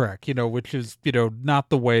Star Trek. You know, which is not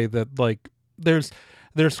the way that like there's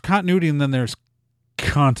continuity and then there's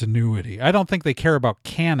continuity. I don't think they care about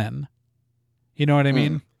canon. You know what I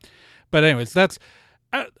mean? But anyways,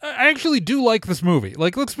 I actually do like this movie.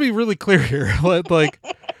 Like, let's be really clear here. Like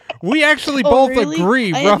we actually both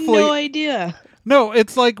agree roughly. I had no idea. No,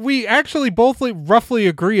 it's like we actually both roughly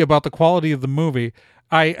agree about the quality of the movie.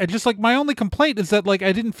 I just like my only complaint is that like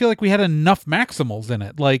I didn't feel like we had enough Maximals in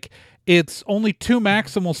it. Like it's only 2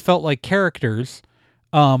 Maximals felt like characters.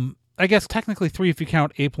 I guess technically 3 if you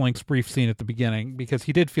count Ape Link's brief scene at the beginning because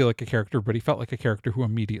he did feel like a character, but he felt like a character who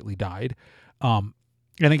immediately died. And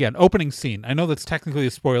again, opening scene. I know that's technically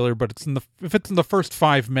a spoiler, but if it's in the first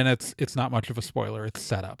 5 minutes, it's not much of a spoiler. It's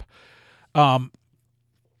set up.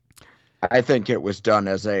 I think it was done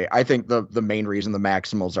I think the main reason the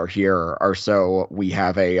Maximals are here are so we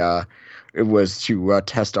have it was to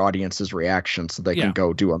test audiences' reactions so they can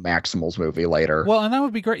go do a Maximals movie later. Well, and that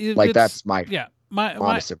would be great. That's my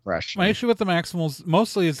honest impression. My issue with the Maximals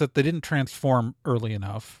mostly is that they didn't transform early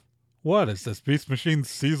enough. What is this, Beast Machine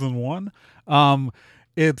Season 1? And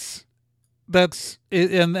they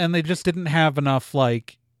just didn't have enough,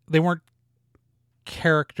 like, they weren't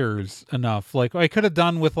characters enough. Like I could have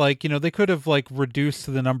done with like, they could have like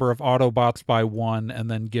reduced the number of Autobots by 1 and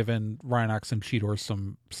then given Rhinox and Cheetor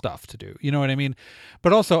some stuff to do. You know what I mean?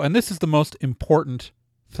 But also, and this is the most important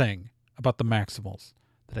thing about the Maximals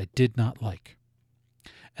that I did not like.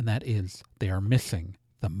 And that is they are missing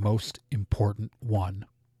the most important one.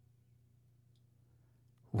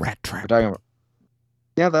 Rat Trap.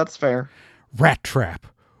 Yeah, that's fair. Rat Trap,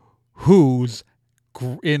 whose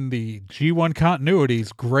in the G1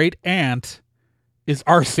 continuity's great aunt is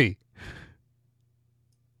Arcee.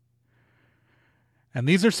 And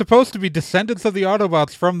these are supposed to be descendants of the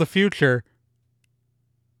Autobots from the future.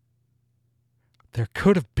 There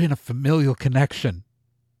could have been a familial connection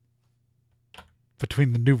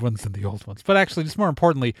between the new ones and the old ones. But actually, just more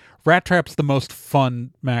importantly, Rat Trap's the most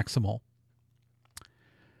fun Maximal.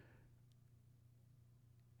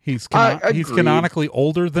 He's canonically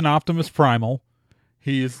older than Optimus Primal.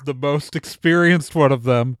 He is the most experienced one of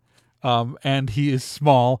them, and he is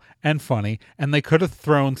small and funny, and they could have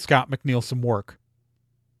thrown Scott McNeil some work.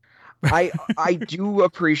 I do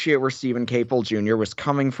appreciate where Stephen Capel Jr. was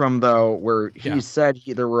coming from, though, where he said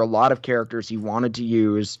there were a lot of characters he wanted to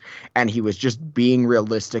use, and he was just being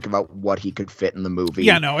realistic about what he could fit in the movie.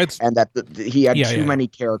 Yeah, no, and that he had too many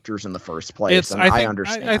characters in the first place. I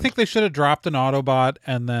understand. I think they should have dropped an Autobot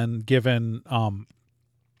and then given,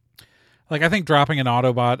 I think dropping an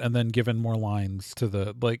Autobot and then given more lines to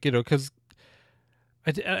the because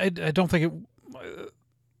I don't think it.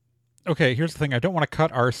 Okay, here's the thing. I don't want to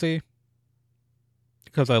cut Arcee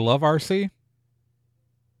because I love Arcee,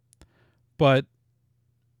 but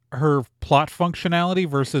her plot functionality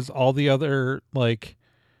versus all the other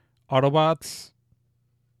Autobots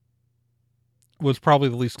was probably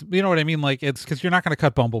the least. You know what I mean? It's because you're not going to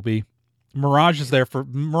cut Bumblebee. Mirage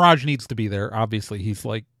needs to be there. Obviously, he's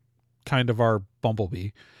kind of our Bumblebee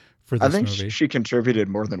for this movie. I think she contributed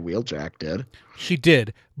more than Wheeljack did. She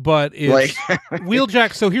did, but it's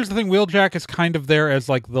Wheeljack. So here's the thing: Wheeljack is kind of there as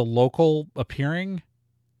the local appearing.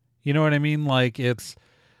 You know what I mean? I think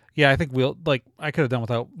I could have done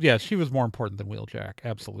without. Yeah, she was more important than Wheeljack.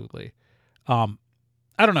 Absolutely. I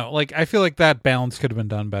don't know. I feel like that balance could have been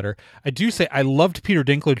done better. I do say I loved Peter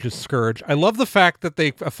Dinklage's Scourge. I love the fact that they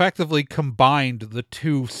effectively combined the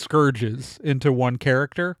two Scourges into one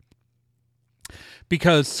character.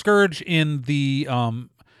 Because Scourge in the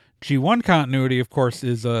G1 continuity, of course,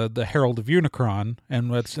 is the Herald of Unicron,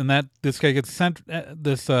 and this guy gets sent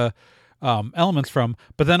elements from.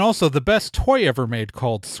 But then also the best toy ever made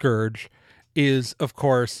called Scourge is, of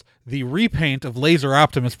course, the repaint of Laser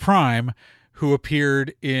Optimus Prime, who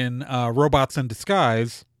appeared in Robots in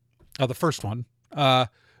Disguise, the first one,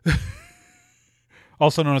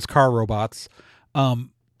 also known as Car Robots.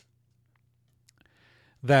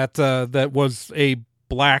 That was a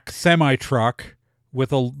black semi-truck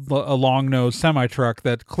with a long-nosed semi-truck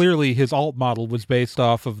that clearly his alt model was based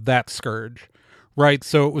off of that Scourge, right?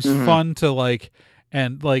 So it was fun to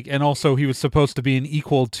and also he was supposed to be an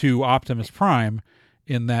equal to Optimus Prime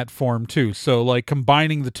in that form too. So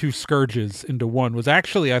combining the two Scourges into one was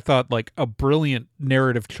actually, I thought, a brilliant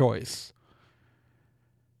narrative choice.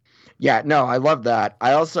 Yeah, no, I love that.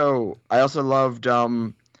 I also loved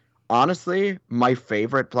honestly, my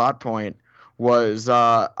favorite plot point was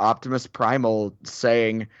Optimus Primal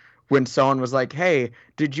saying, when someone was like, hey,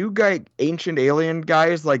 did you ancient alien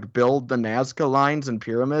guys build the Nazca lines and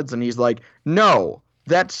pyramids? And he's like, no,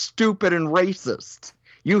 that's stupid and racist.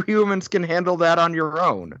 You humans can handle that on your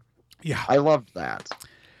own. Yeah. I loved that.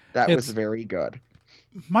 That was very good.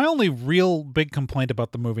 My only real big complaint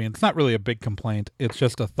about the movie, and it's not really a big complaint, it's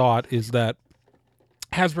just a thought, is that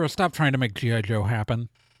Hasbro, stop trying to make G.I. Joe happen.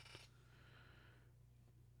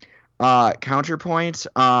 Counterpoint,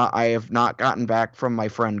 I have not gotten back from my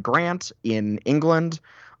friend Grant in England.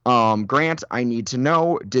 Grant, I need to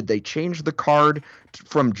know, did they change the card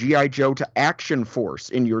from G.I. Joe to Action Force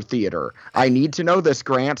in your theater? I need to know this,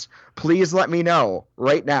 Grant. Please let me know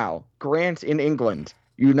right now. Grant in England.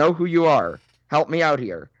 You know who you are. Help me out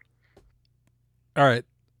here. All right.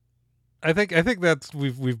 I think that's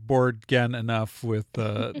we've bored Gen enough with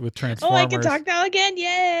Transformers. Oh, I can talk now again!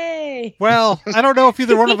 Yay! Well, I don't know if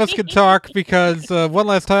either one of us can talk because one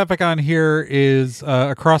last topic on here is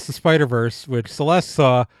Across the Spider-Verse, which Celeste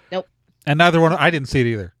saw. Nope. And neither one. I didn't see it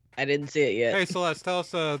either. I didn't see it yet. Hey, Celeste, tell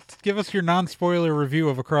us. Give us your non-spoiler review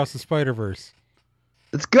of Across the Spider-Verse.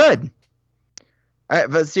 It's good.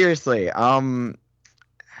 But seriously,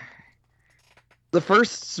 the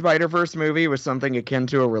first Spider-Verse movie was something akin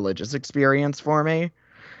to a religious experience for me.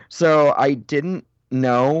 So I didn't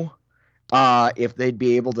know if they'd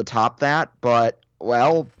be able to top that, but,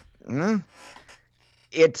 well,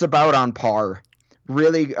 it's about on par.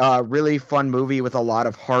 really fun movie with a lot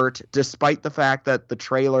of heart, despite the fact that the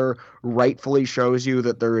trailer rightfully shows you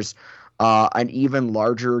that there's an even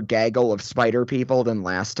larger gaggle of spider people than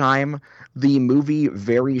last time. The movie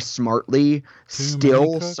very smartly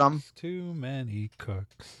too many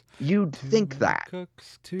cooks. You'd Too think many that.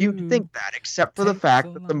 cooks, You'd think that, except for the takes fact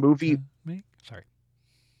a that the lot movie to make- Sorry.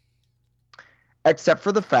 except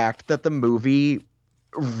for the fact that the movie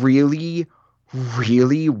really,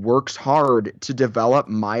 really works hard to develop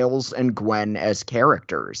Miles and Gwen as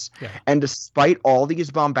characters. Yeah. And despite all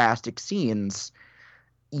these bombastic scenes,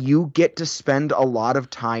 you get to spend a lot of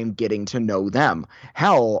time getting to know them.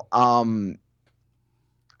 Hell,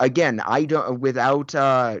 again, I don't, without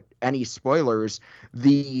any spoilers,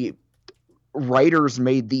 the writers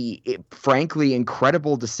made the frankly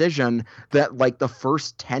incredible decision that like the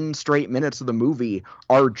first 10 straight minutes of the movie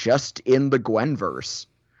are just in the Gwenverse,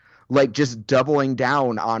 like just doubling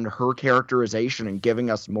down on her characterization and giving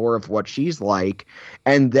us more of what she's like.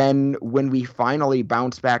 And then when we finally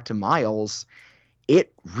bounce back to Miles,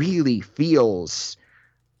 it really feels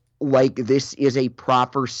like this is a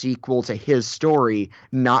proper sequel to his story,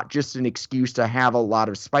 not just an excuse to have a lot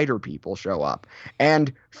of spider people show up.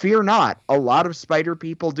 And fear not, a lot of spider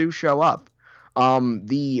people do show up.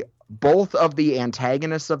 The both of the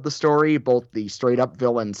antagonists of the story, both the straight up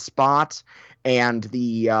villain Spot and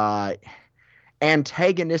the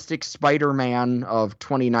antagonistic Spider-Man of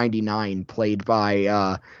 2099, played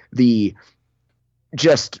by the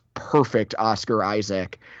just perfect Oscar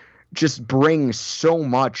Isaac, just brings so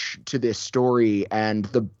much to this story.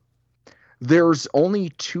 And there's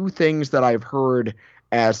only two things that I've heard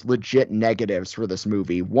as legit negatives for this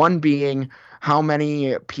movie. One being how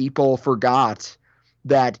many people forgot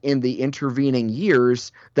that in the intervening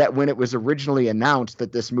years, that when it was originally announced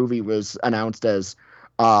that this movie was announced as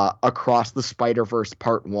Across the Spider-Verse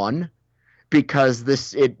Part 1, because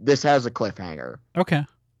this has a cliffhanger. Okay.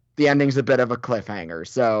 The ending's a bit of a cliffhanger.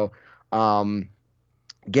 So,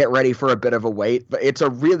 get ready for a bit of a wait. But it's a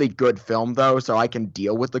really good film, though, so I can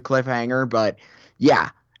deal with the cliffhanger. But yeah,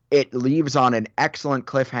 it leaves on an excellent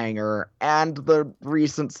cliffhanger. And the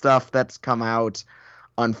recent stuff that's come out,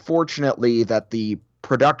 unfortunately, that the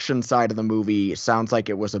production side of the movie sounds like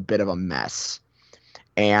it was a bit of a mess.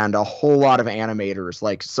 And a whole lot of animators,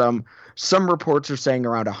 like some reports are saying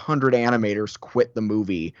around 100 animators quit the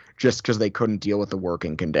movie just because they couldn't deal with the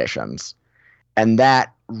working conditions. And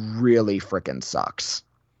that really freaking sucks.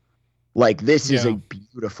 Like, this is a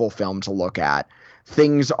beautiful film to look at.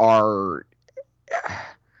 Things are...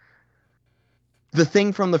 The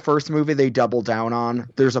thing from the first movie they double down on,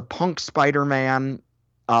 there's a punk Spider-Man.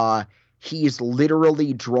 He's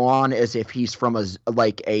literally drawn as if he's from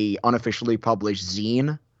a unofficially published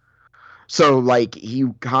zine. So, like, he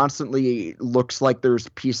constantly looks like there's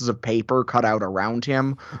pieces of paper cut out around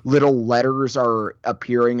him. Little letters are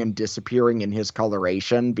appearing and disappearing in his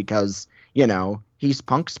coloration because, you know, he's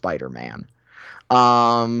punk Spider-Man.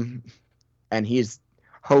 And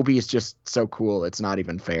Hobie is just so cool, it's not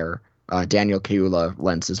even fair. Daniel Kaluuya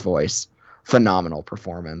lends his voice. Phenomenal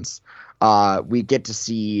performance. We get to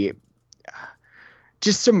see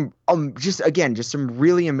just some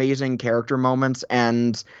really amazing character moments,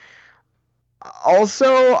 and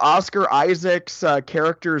also Oscar Isaac's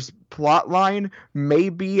character's plotline may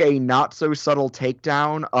be a not so subtle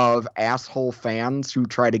takedown of asshole fans who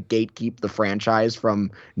try to gatekeep the franchise from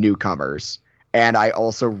newcomers. And I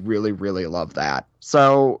also really, really love that.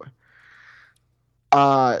 So,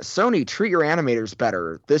 Sony, treat your animators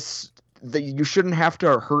better. You shouldn't have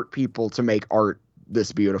to hurt people to make art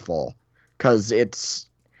this beautiful, because it's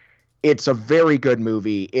a very good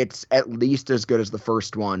movie. It's at least as good as the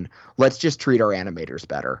first one. Let's just treat our animators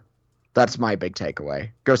better. That's my big takeaway.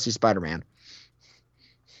 Go see Spider-Man.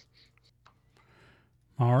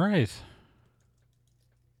 All right.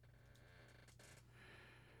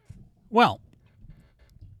 Well,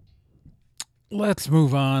 let's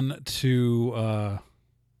move on to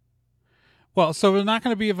so we're not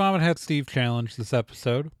going to be a Vomit Hat Steve challenge this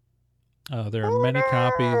episode. There are many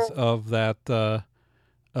copies of that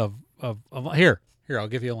of here I'll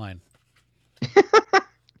give you a line.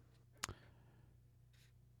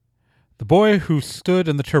 The boy who stood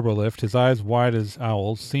in the turbolift, his eyes wide as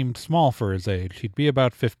owls, seemed small for his age. He'd be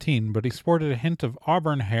about 15, but he sported a hint of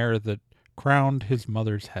auburn hair that crowned his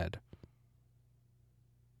mother's head.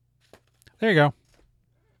 There you go.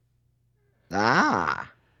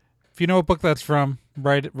 If you know what book that's from,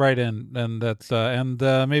 write in, and that's and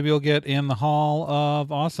maybe you'll get in the Hall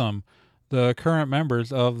of Awesome. The current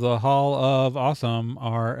members of the Hall of Awesome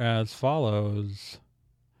are as follows.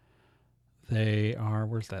 They are,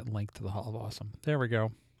 where's that link to the Hall of Awesome? There we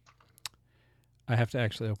go. I have to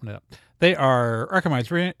actually open it up. They are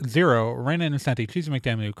Archimize, Zero, Reina Innocenti, Cheesy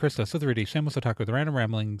McDaniel, Krista, Sothridi, Shameless Otaku, The Random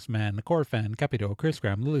Ramblings Man, Corfan, Capito, Chris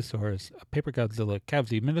Graham, Lilisaurus, Paper Godzilla,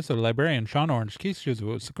 Cavsy, Minnesota Librarian, Sean Orange, Keith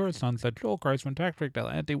Shizuo, Sakura Sunset, Joel Kreisman, Tactic Del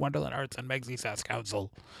Anti, Wonderland Arts, and Megsy Sass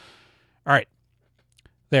Council. All right.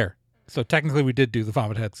 There. So technically we did do the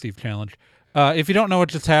Vomit Head Steve challenge. If you don't know what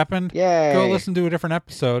just happened, Yay. go listen to a different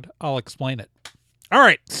episode. I'll explain it. All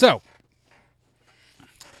right. So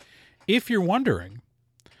if you're wondering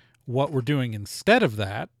what we're doing instead of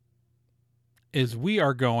that, is we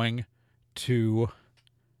are going to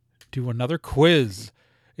do another quiz.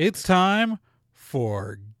 It's time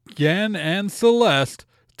for Gen and Celeste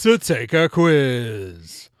to take a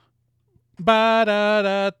quiz.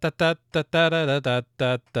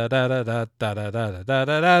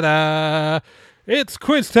 It's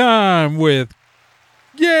quiz time with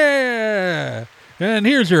and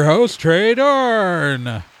here's your host, Trey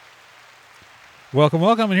Dorn. Welcome,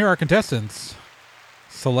 and here are our contestants,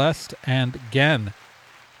 Celeste and Gen.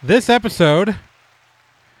 This episode,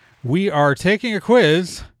 we are taking a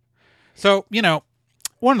quiz. So,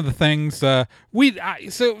 one of the things, so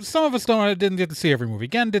some of us didn't get to see every movie.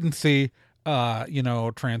 Gen didn't see,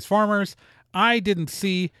 Transformers. I didn't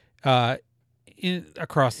see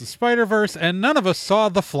Across the Spider-Verse, and none of us saw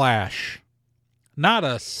The Flash. Not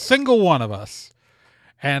a single one of us.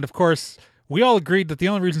 And, of course, we all agreed that the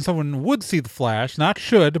only reason someone would see The Flash, not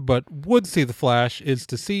should, but would see The Flash, is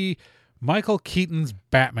to see Michael Keaton's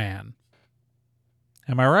Batman.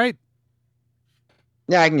 Am I right?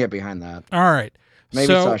 Yeah, I can get behind that. All right. Maybe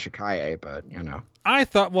Sasha Kaye, but, I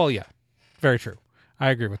thought, well, yeah, very true. I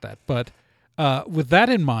agree with that. But with that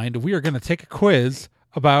in mind, we are going to take a quiz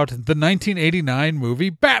about the 1989 movie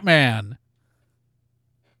Batman.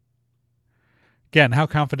 Again, how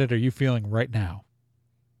confident are you feeling right now?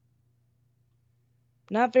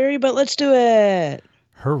 Not very, but let's do it.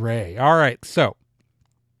 Hooray. All right. So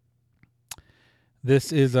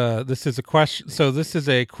this is a question. So this is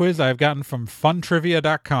a quiz I've gotten from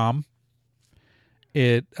funtrivia.com.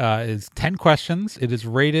 It is 10 questions. It is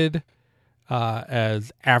rated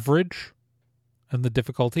as average in the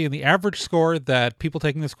difficulty, and the average score that people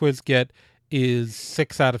taking this quiz get is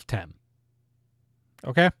 6 out of 10.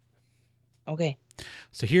 Okay? Okay.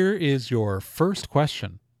 So here is your first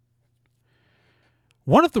question.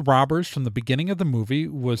 One of the robbers from the beginning of the movie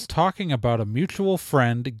was talking about a mutual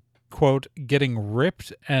friend, quote, getting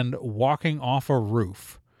ripped and walking off a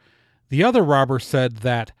roof. The other robber said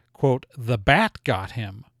that, quote, the bat got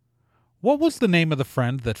him. What was the name of the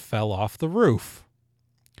friend that fell off the roof?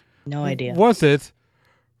 No idea. Was it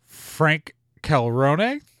Frank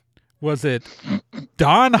Calrone? Was it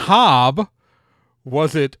Don Hobb?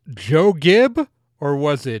 Was it Joe Gibb? Or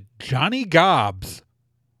was it Johnny Gobbs?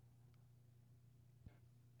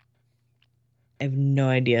 I have no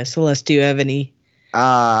idea. Celeste, do you have any?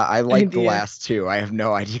 I like the last two. I have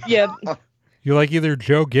no idea. Yeah. You like either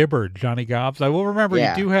Joe Gibb or Johnny Gobbs? I will remember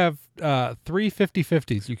Yeah. you do have 3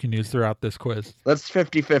 50-50s you can use throughout this quiz. Let's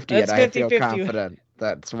 50-50 Let's it. I feel 50-50. confident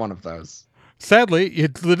that's one of those. Sadly,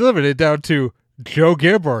 it's limited down to Joe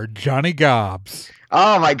Gibb or Johnny Gobbs.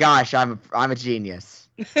 Oh my gosh, I'm a genius.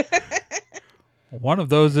 One of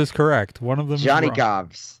those is correct. One of them Johnny is wrong.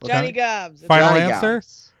 Gobbs. Johnny Gobbs. Final Johnny answer?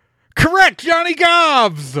 Gobbs. Correct, Johnny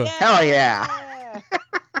Gobbs! Yeah. Hell yeah.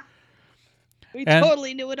 We And-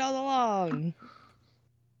 totally knew it all along.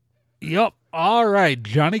 Yup. All right,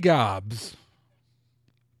 Johnny Gobbs.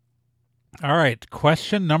 All right,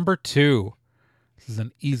 question number 2. This is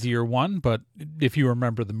an easier one, but if you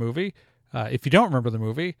remember the movie, if you don't remember the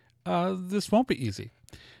movie, this won't be easy.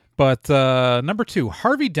 But number 2,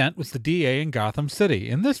 Harvey Dent was the DA in Gotham City.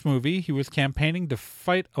 In this movie, he was campaigning to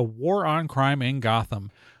fight a war on crime in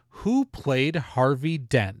Gotham. Who played Harvey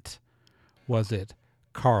Dent? Was it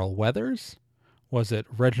Carl Weathers? Was it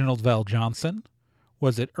Reginald Vell Johnson?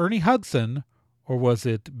 Was it Ernie Hudson? Or was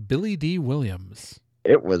it Billy D. Williams?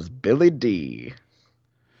 It was Billy D.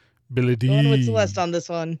 Billy D. Going with Celeste on this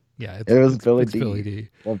one. Yeah, It was Billy it's D. Billy D.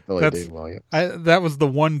 Well, Billy That's- D. Williams. That was the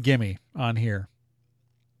one gimme on here.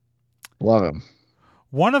 Love him.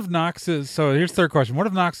 So here's the third question. One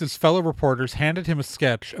of Knox's fellow reporters handed him a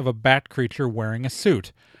sketch of a bat creature wearing a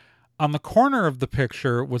suit. On the corner of the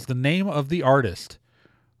picture was the name of the artist.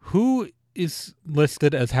 Who is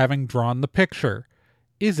listed as having drawn the picture?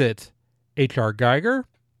 Is it H.R. Geiger?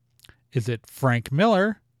 Is it Frank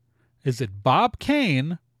Miller? Is it Bob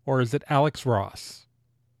Kane? Or is it Alex Ross?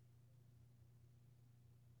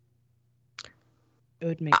 It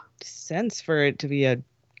would make sense for it to be a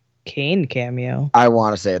Kane cameo. I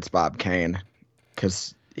want to say it's Bob Kane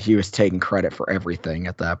because he was taking credit for everything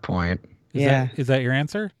at that point. Is Yeah. that your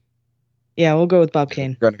answer? Yeah, we'll go with Bob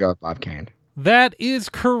Kane. We're gonna go with Bob Kane. That is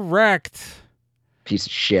correct. Piece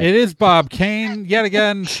of shit. It is Bob Kane, yet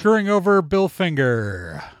again, screwing over Bill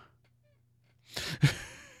Finger.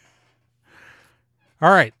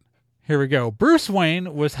 All right, here we go. Bruce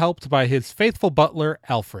Wayne was helped by his faithful butler,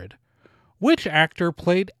 Alfred. Which actor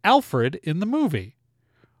played Alfred in the movie?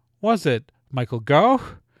 Was it Michael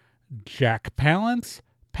Gough, Jack Palance,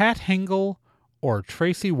 Pat Hingle, or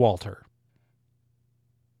Tracy Walter?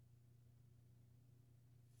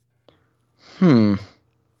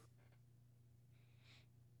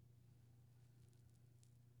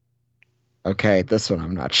 Okay, this one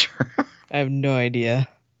I'm not sure. I have no idea.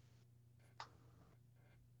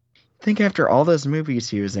 I think after all those movies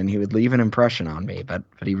he was in, he would leave an impression on me, but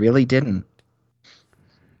he really didn't.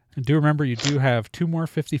 And do remember, you do have 2 more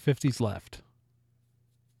 50-50s left.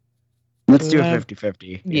 Let's do a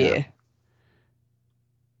 50-50. Yeah.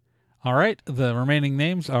 All right, the remaining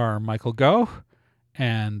names are Michael Gough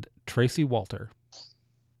and Tracy Walter.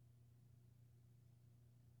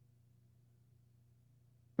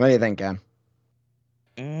 What do you think, Ken?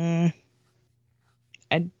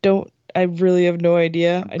 I really have no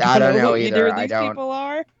idea. I don't know who either. either of these people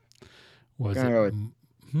are. Was I'm it? gonna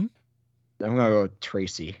I'm gonna go with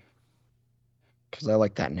Tracy because I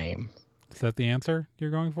like that name. Is that the answer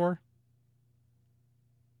you're going for?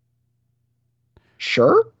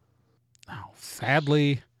 Sure. Oh,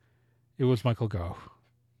 sadly, it was Michael Gough.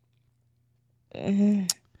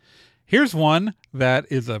 Here's one that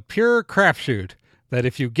is a pure crapshoot, that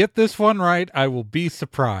if you get this one right, I will be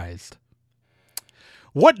surprised.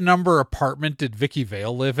 What number apartment did Vicky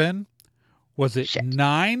Vale live in? Was it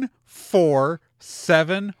 9, 4,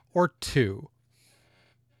 7, or 2?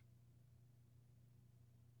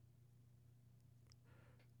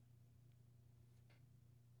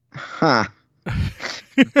 Huh.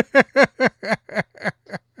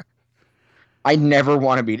 I never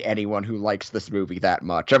want to meet anyone who likes this movie that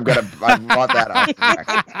much. I want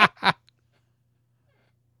that out.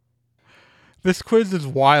 This quiz is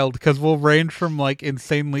wild because we'll range from like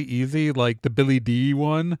insanely easy, like the Billy D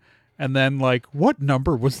one, and then like, what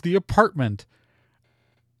number was the apartment?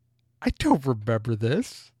 I don't remember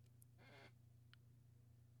this.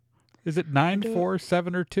 Is it 9, 4,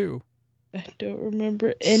 7, or 2? I don't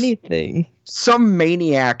remember anything. Some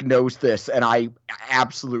maniac knows this, and I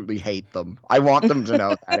absolutely hate them. I want them to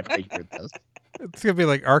know that if I hear this. It's going to be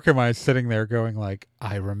like Archimai sitting there going like,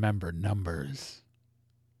 I remember numbers.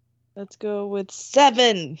 Let's go with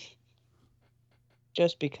 7.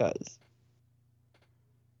 Just because.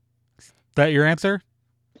 That your answer?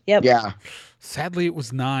 Yep. Yeah. Sadly, it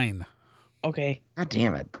was 9. Okay. God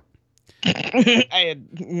damn it.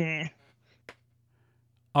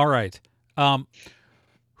 All right.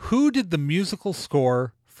 Who did the musical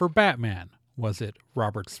score for Batman? Was it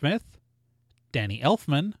Robert Smith, Danny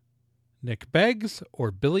Elfman, Nick Beggs,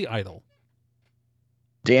 or Billy Idol?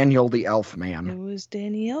 Daniel the Elfman. It was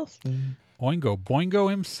Danny Elfman. Oingo Boingo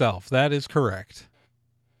himself. That is correct.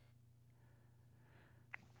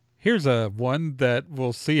 Here's a one that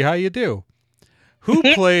we'll see how you do. Who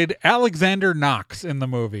played Alexander Knox in the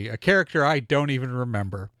movie? A character I don't even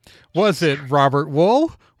remember. Was it Robert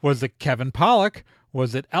Wool? Was it Kevin Pollak?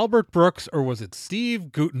 Was it Albert Brooks? Or was it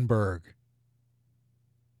Steve Guttenberg?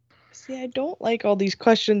 See, I don't like all these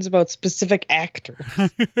questions about specific actors.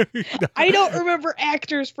 I don't remember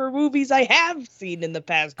actors for movies I have seen in the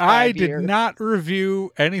past 5 years. I did not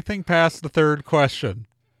review anything past the 3rd question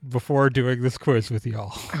before doing this quiz with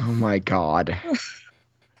y'all. Oh my god.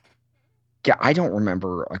 Yeah, I don't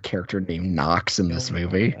remember a character named Knox in this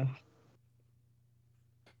movie.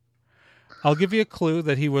 I'll give you a clue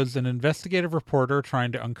that he was an investigative reporter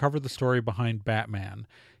trying to uncover the story behind Batman.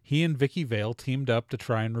 He and Vicky Vale teamed up to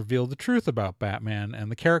try and reveal the truth about Batman,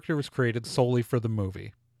 and the character was created solely for the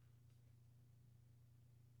movie.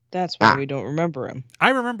 That's why we don't remember him. I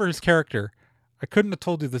remember his character. I couldn't have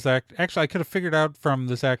told you this act. Actually, I could have figured out from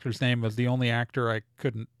this actor's name as the only actor I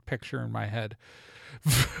couldn't picture in my head.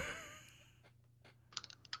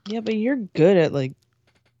 Yeah, but you're good at, like,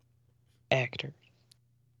 actors.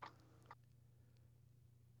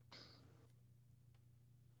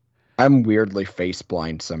 I'm weirdly face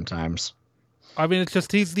blind sometimes. I mean, it's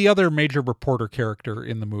just he's the other major reporter character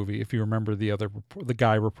in the movie, if you remember the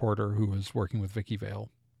guy reporter who was working with Vicky Vale.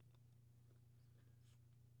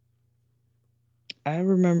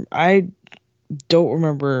 I don't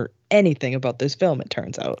remember anything about this film, it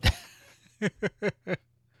turns out. I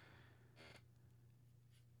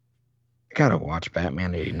gotta watch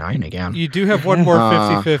Batman 89 again. You do have one more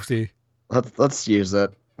 50-50. Let's use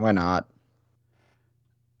it. Why not?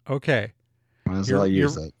 Okay. Might as well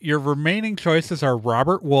use it. Your remaining choices are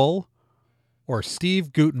Robert Wool, or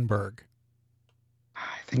Steve Guttenberg?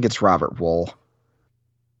 I think it's Robert Wool.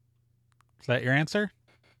 Is that your answer?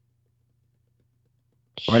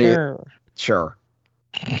 Sure.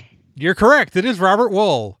 You're correct. It is Robert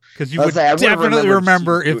Wool, because you would definitely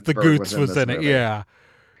remember if the Goots was in it.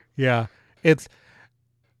 Yeah. It's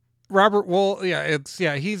Robert Wool.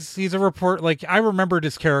 He's a report. Like, I remembered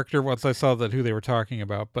his character once I saw who they were talking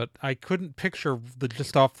about, but I couldn't picture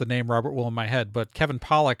just off the name Robert Wool in my head. But Kevin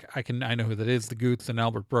Pollak, I know who that is. The Goots and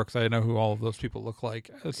Albert Brooks, I know who all of those people look like.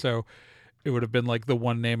 So it would have been like the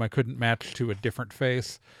one name I couldn't match to a different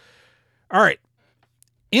face. All right.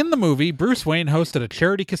 In the movie, Bruce Wayne hosted a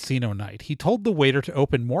charity casino night. He told the waiter to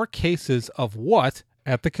open more cases of what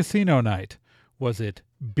at the casino night? Was it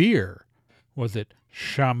beer? Was it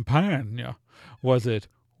champagne? Was it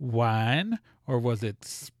wine? Or was it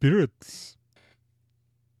spirits?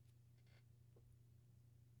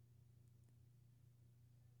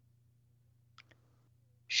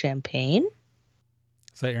 Champagne?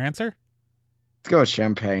 Is that your answer? Let's go with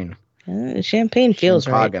champagne. Champagne feels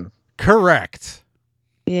right. Correct.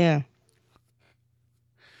 Yeah.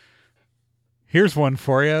 Here's one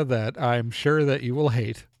for you that I'm sure that you will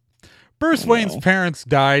hate. Bruce Wayne's parents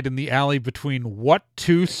died in the alley between what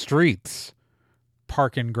two streets?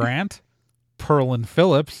 Park and Grant, Pearl and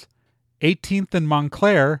Phillips, 18th and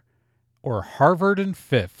Montclair, or Harvard and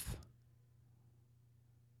 5th?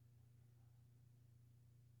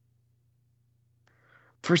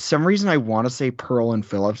 For some reason, I want to say Pearl and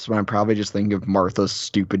Phillips, but I'm probably just thinking of Martha's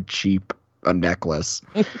stupid, cheap necklace.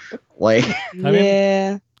 Like,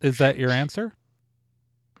 yeah. Is that your answer?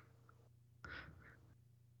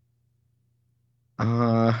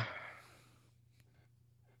 I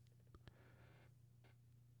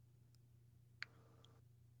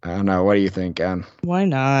don't know. What do you think, Ann? Why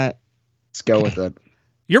not? Let's go with it.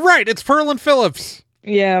 You're right. It's Pearl and Phillips.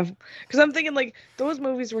 Yeah, because I'm thinking, like, those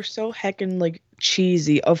movies were so heckin', like,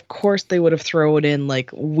 cheesy. Of course they would have thrown in, like,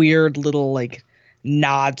 weird little, like,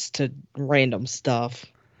 nods to random stuff.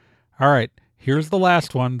 All right. Here's the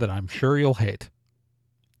last one that I'm sure you'll hate.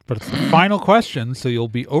 But it's the final question, so you'll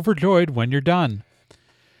be overjoyed when you're done.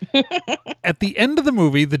 At the end of the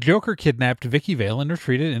movie, the Joker kidnapped Vicky Vale and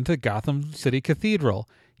retreated into Gotham City Cathedral.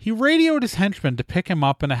 He radioed his henchmen to pick him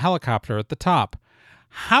up in a helicopter at the top.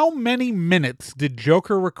 How many minutes did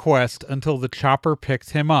Joker request until the chopper picked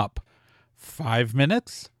him up? 5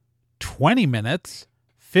 minutes? 20 minutes?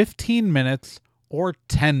 15 minutes? Or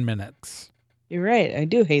 10 minutes? You're right. I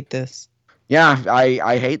do hate this. Yeah,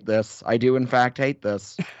 I hate this. I do, in fact, hate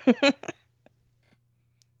this.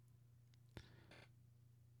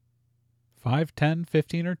 5, 10,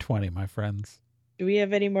 15, or 20, my friends? Do we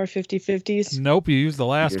have any more 50-50s? Nope, you used the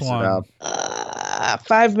last one.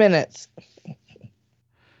 5 minutes.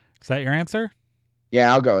 Is that your answer?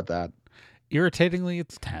 Yeah, I'll go with that. Irritatingly,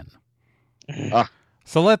 it's 10.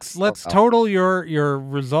 So let's total your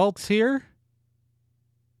results here.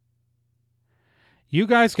 You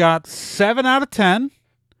guys got 7 out of 10.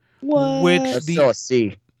 What? That's still a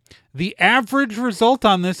C. The average result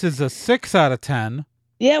on this is a 6 out of 10.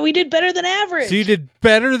 Yeah, we did better than average. So you did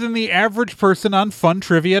better than the average person on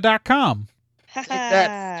funtrivia.com.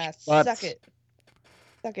 Ha Suck it.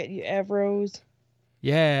 Suck it, you avros.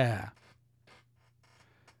 Yeah.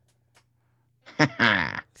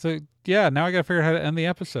 So, yeah, now I gotta figure out how to end the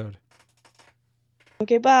episode.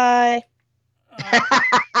 Okay, bye.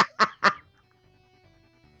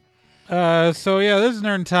 So yeah, this is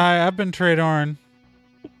Nerd and Ty. I've been Trey Dorn.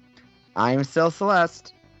 I'm still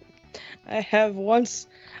Celeste. I once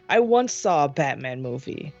saw a Batman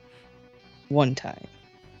movie. One time.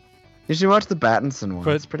 You should watch the Battinson one.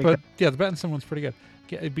 It's pretty good. Yeah, the Battinson one's pretty good.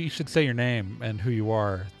 Yeah, but you should say your name and who you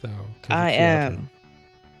are, though. I am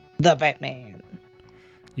the Batman.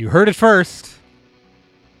 You heard it first.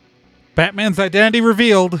 Batman's identity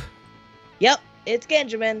revealed. Yep, it's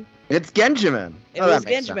Genjamin. It's Genjamin. It was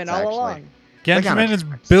Genjamin all along. Genjamin is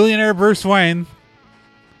billionaire Bruce Wayne.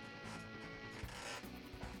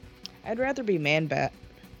 I'd rather be Man-Bat.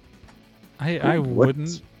 I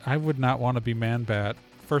wouldn't. I would not want to be Man-Bat.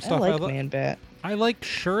 First off, I like Man-Bat. I like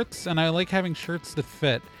shirts, and I like having shirts that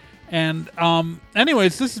fit. And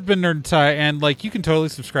anyways, this has been Nerd and Ty, and like you can totally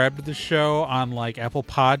subscribe to this show on like Apple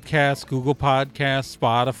Podcasts, Google Podcasts,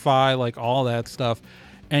 Spotify, like all that stuff.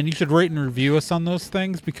 And you should rate and review us on those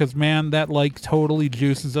things because man, that like totally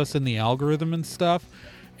juices us in the algorithm and stuff.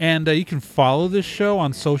 And you can follow this show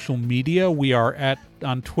on social media. We are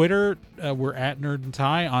on Twitter, we're at Nerd and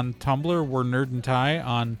Ty. On Tumblr, we're Nerd and Ty.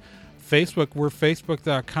 On Facebook, we're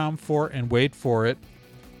facebook.com and wait for it,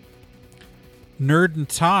 Nerd and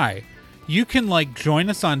Ty. you can like join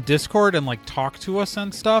us on Discord and like talk to us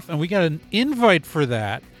and stuff. And we got an invite for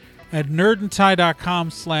that at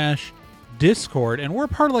nerdandtie.com/Discord. And we're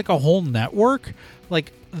part of like a whole network,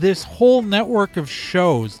 like this whole network of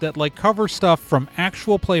shows that like cover stuff from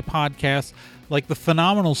actual play podcasts like the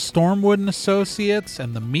phenomenal Stormwood and Associates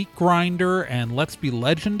and the Meat Grinder and Let's Be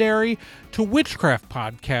Legendary, to witchcraft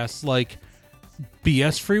podcasts like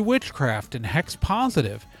BS Free Witchcraft and Hex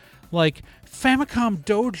Positive. Like Famicom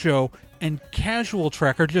Dojo and Casual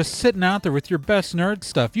Trek are just sitting out there with your best nerd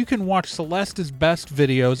stuff. You can watch Celeste's best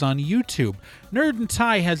videos on YouTube. Nerd and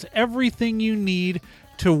Tie has everything you need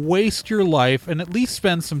to waste your life and at least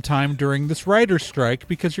spend some time during this writer's strike,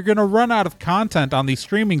 because you're going to run out of content on these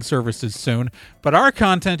streaming services soon. But our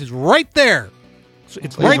content is right there. So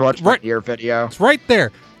it's Please watch your video. It's right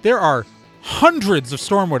there. There are hundreds of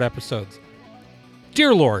Stormwood episodes.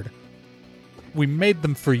 Dear Lord, we made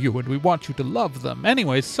them for you and we want you to love them.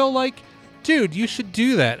 Anyways, so like, dude, you should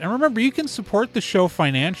do that. And remember, you can support the show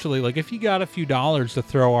financially. Like if you got a few dollars to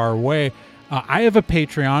throw our way, I have a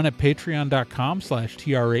Patreon at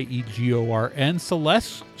patreon.com/TRAEGORN.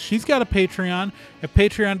 Celeste, she's got a Patreon at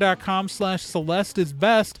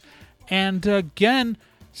patreon.com/CelesteIsBest. And again,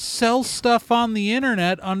 sell stuff on the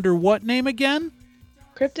internet under what name again?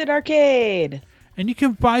 Cryptid Arcade. And you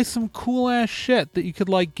can buy some cool ass shit that you could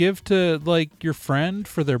like give to like your friend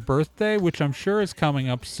for their birthday, which I'm sure is coming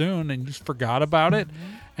up soon and you just forgot about it.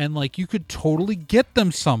 And like you could totally get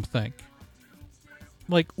them something.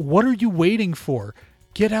 Like, what are you waiting for?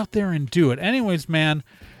 Get out there and do it. Anyways, man,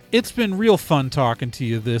 it's been real fun talking to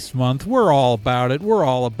you this month. We're all about it. We're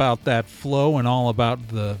all about that flow and all about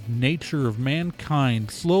the nature of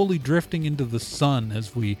mankind slowly drifting into the sun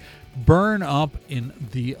as we burn up in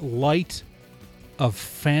the light of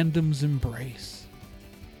fandom's embrace.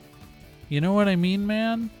 You know what I mean,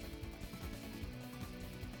 man?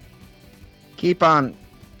 Keep on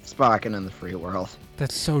sparking in the free world.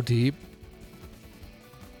 That's so deep.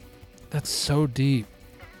 That's so deep.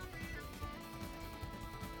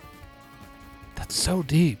 That's so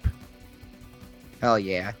deep. Hell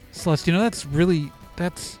yeah. Celeste, you know, that's really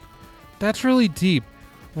deep.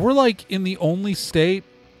 We're like in the only state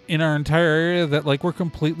in our entire area that like we're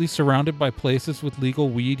completely surrounded by places with legal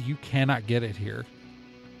weed. You cannot get it here.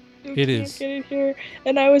 Get it here.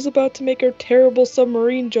 And I was about to make a terrible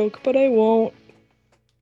submarine joke, but I won't.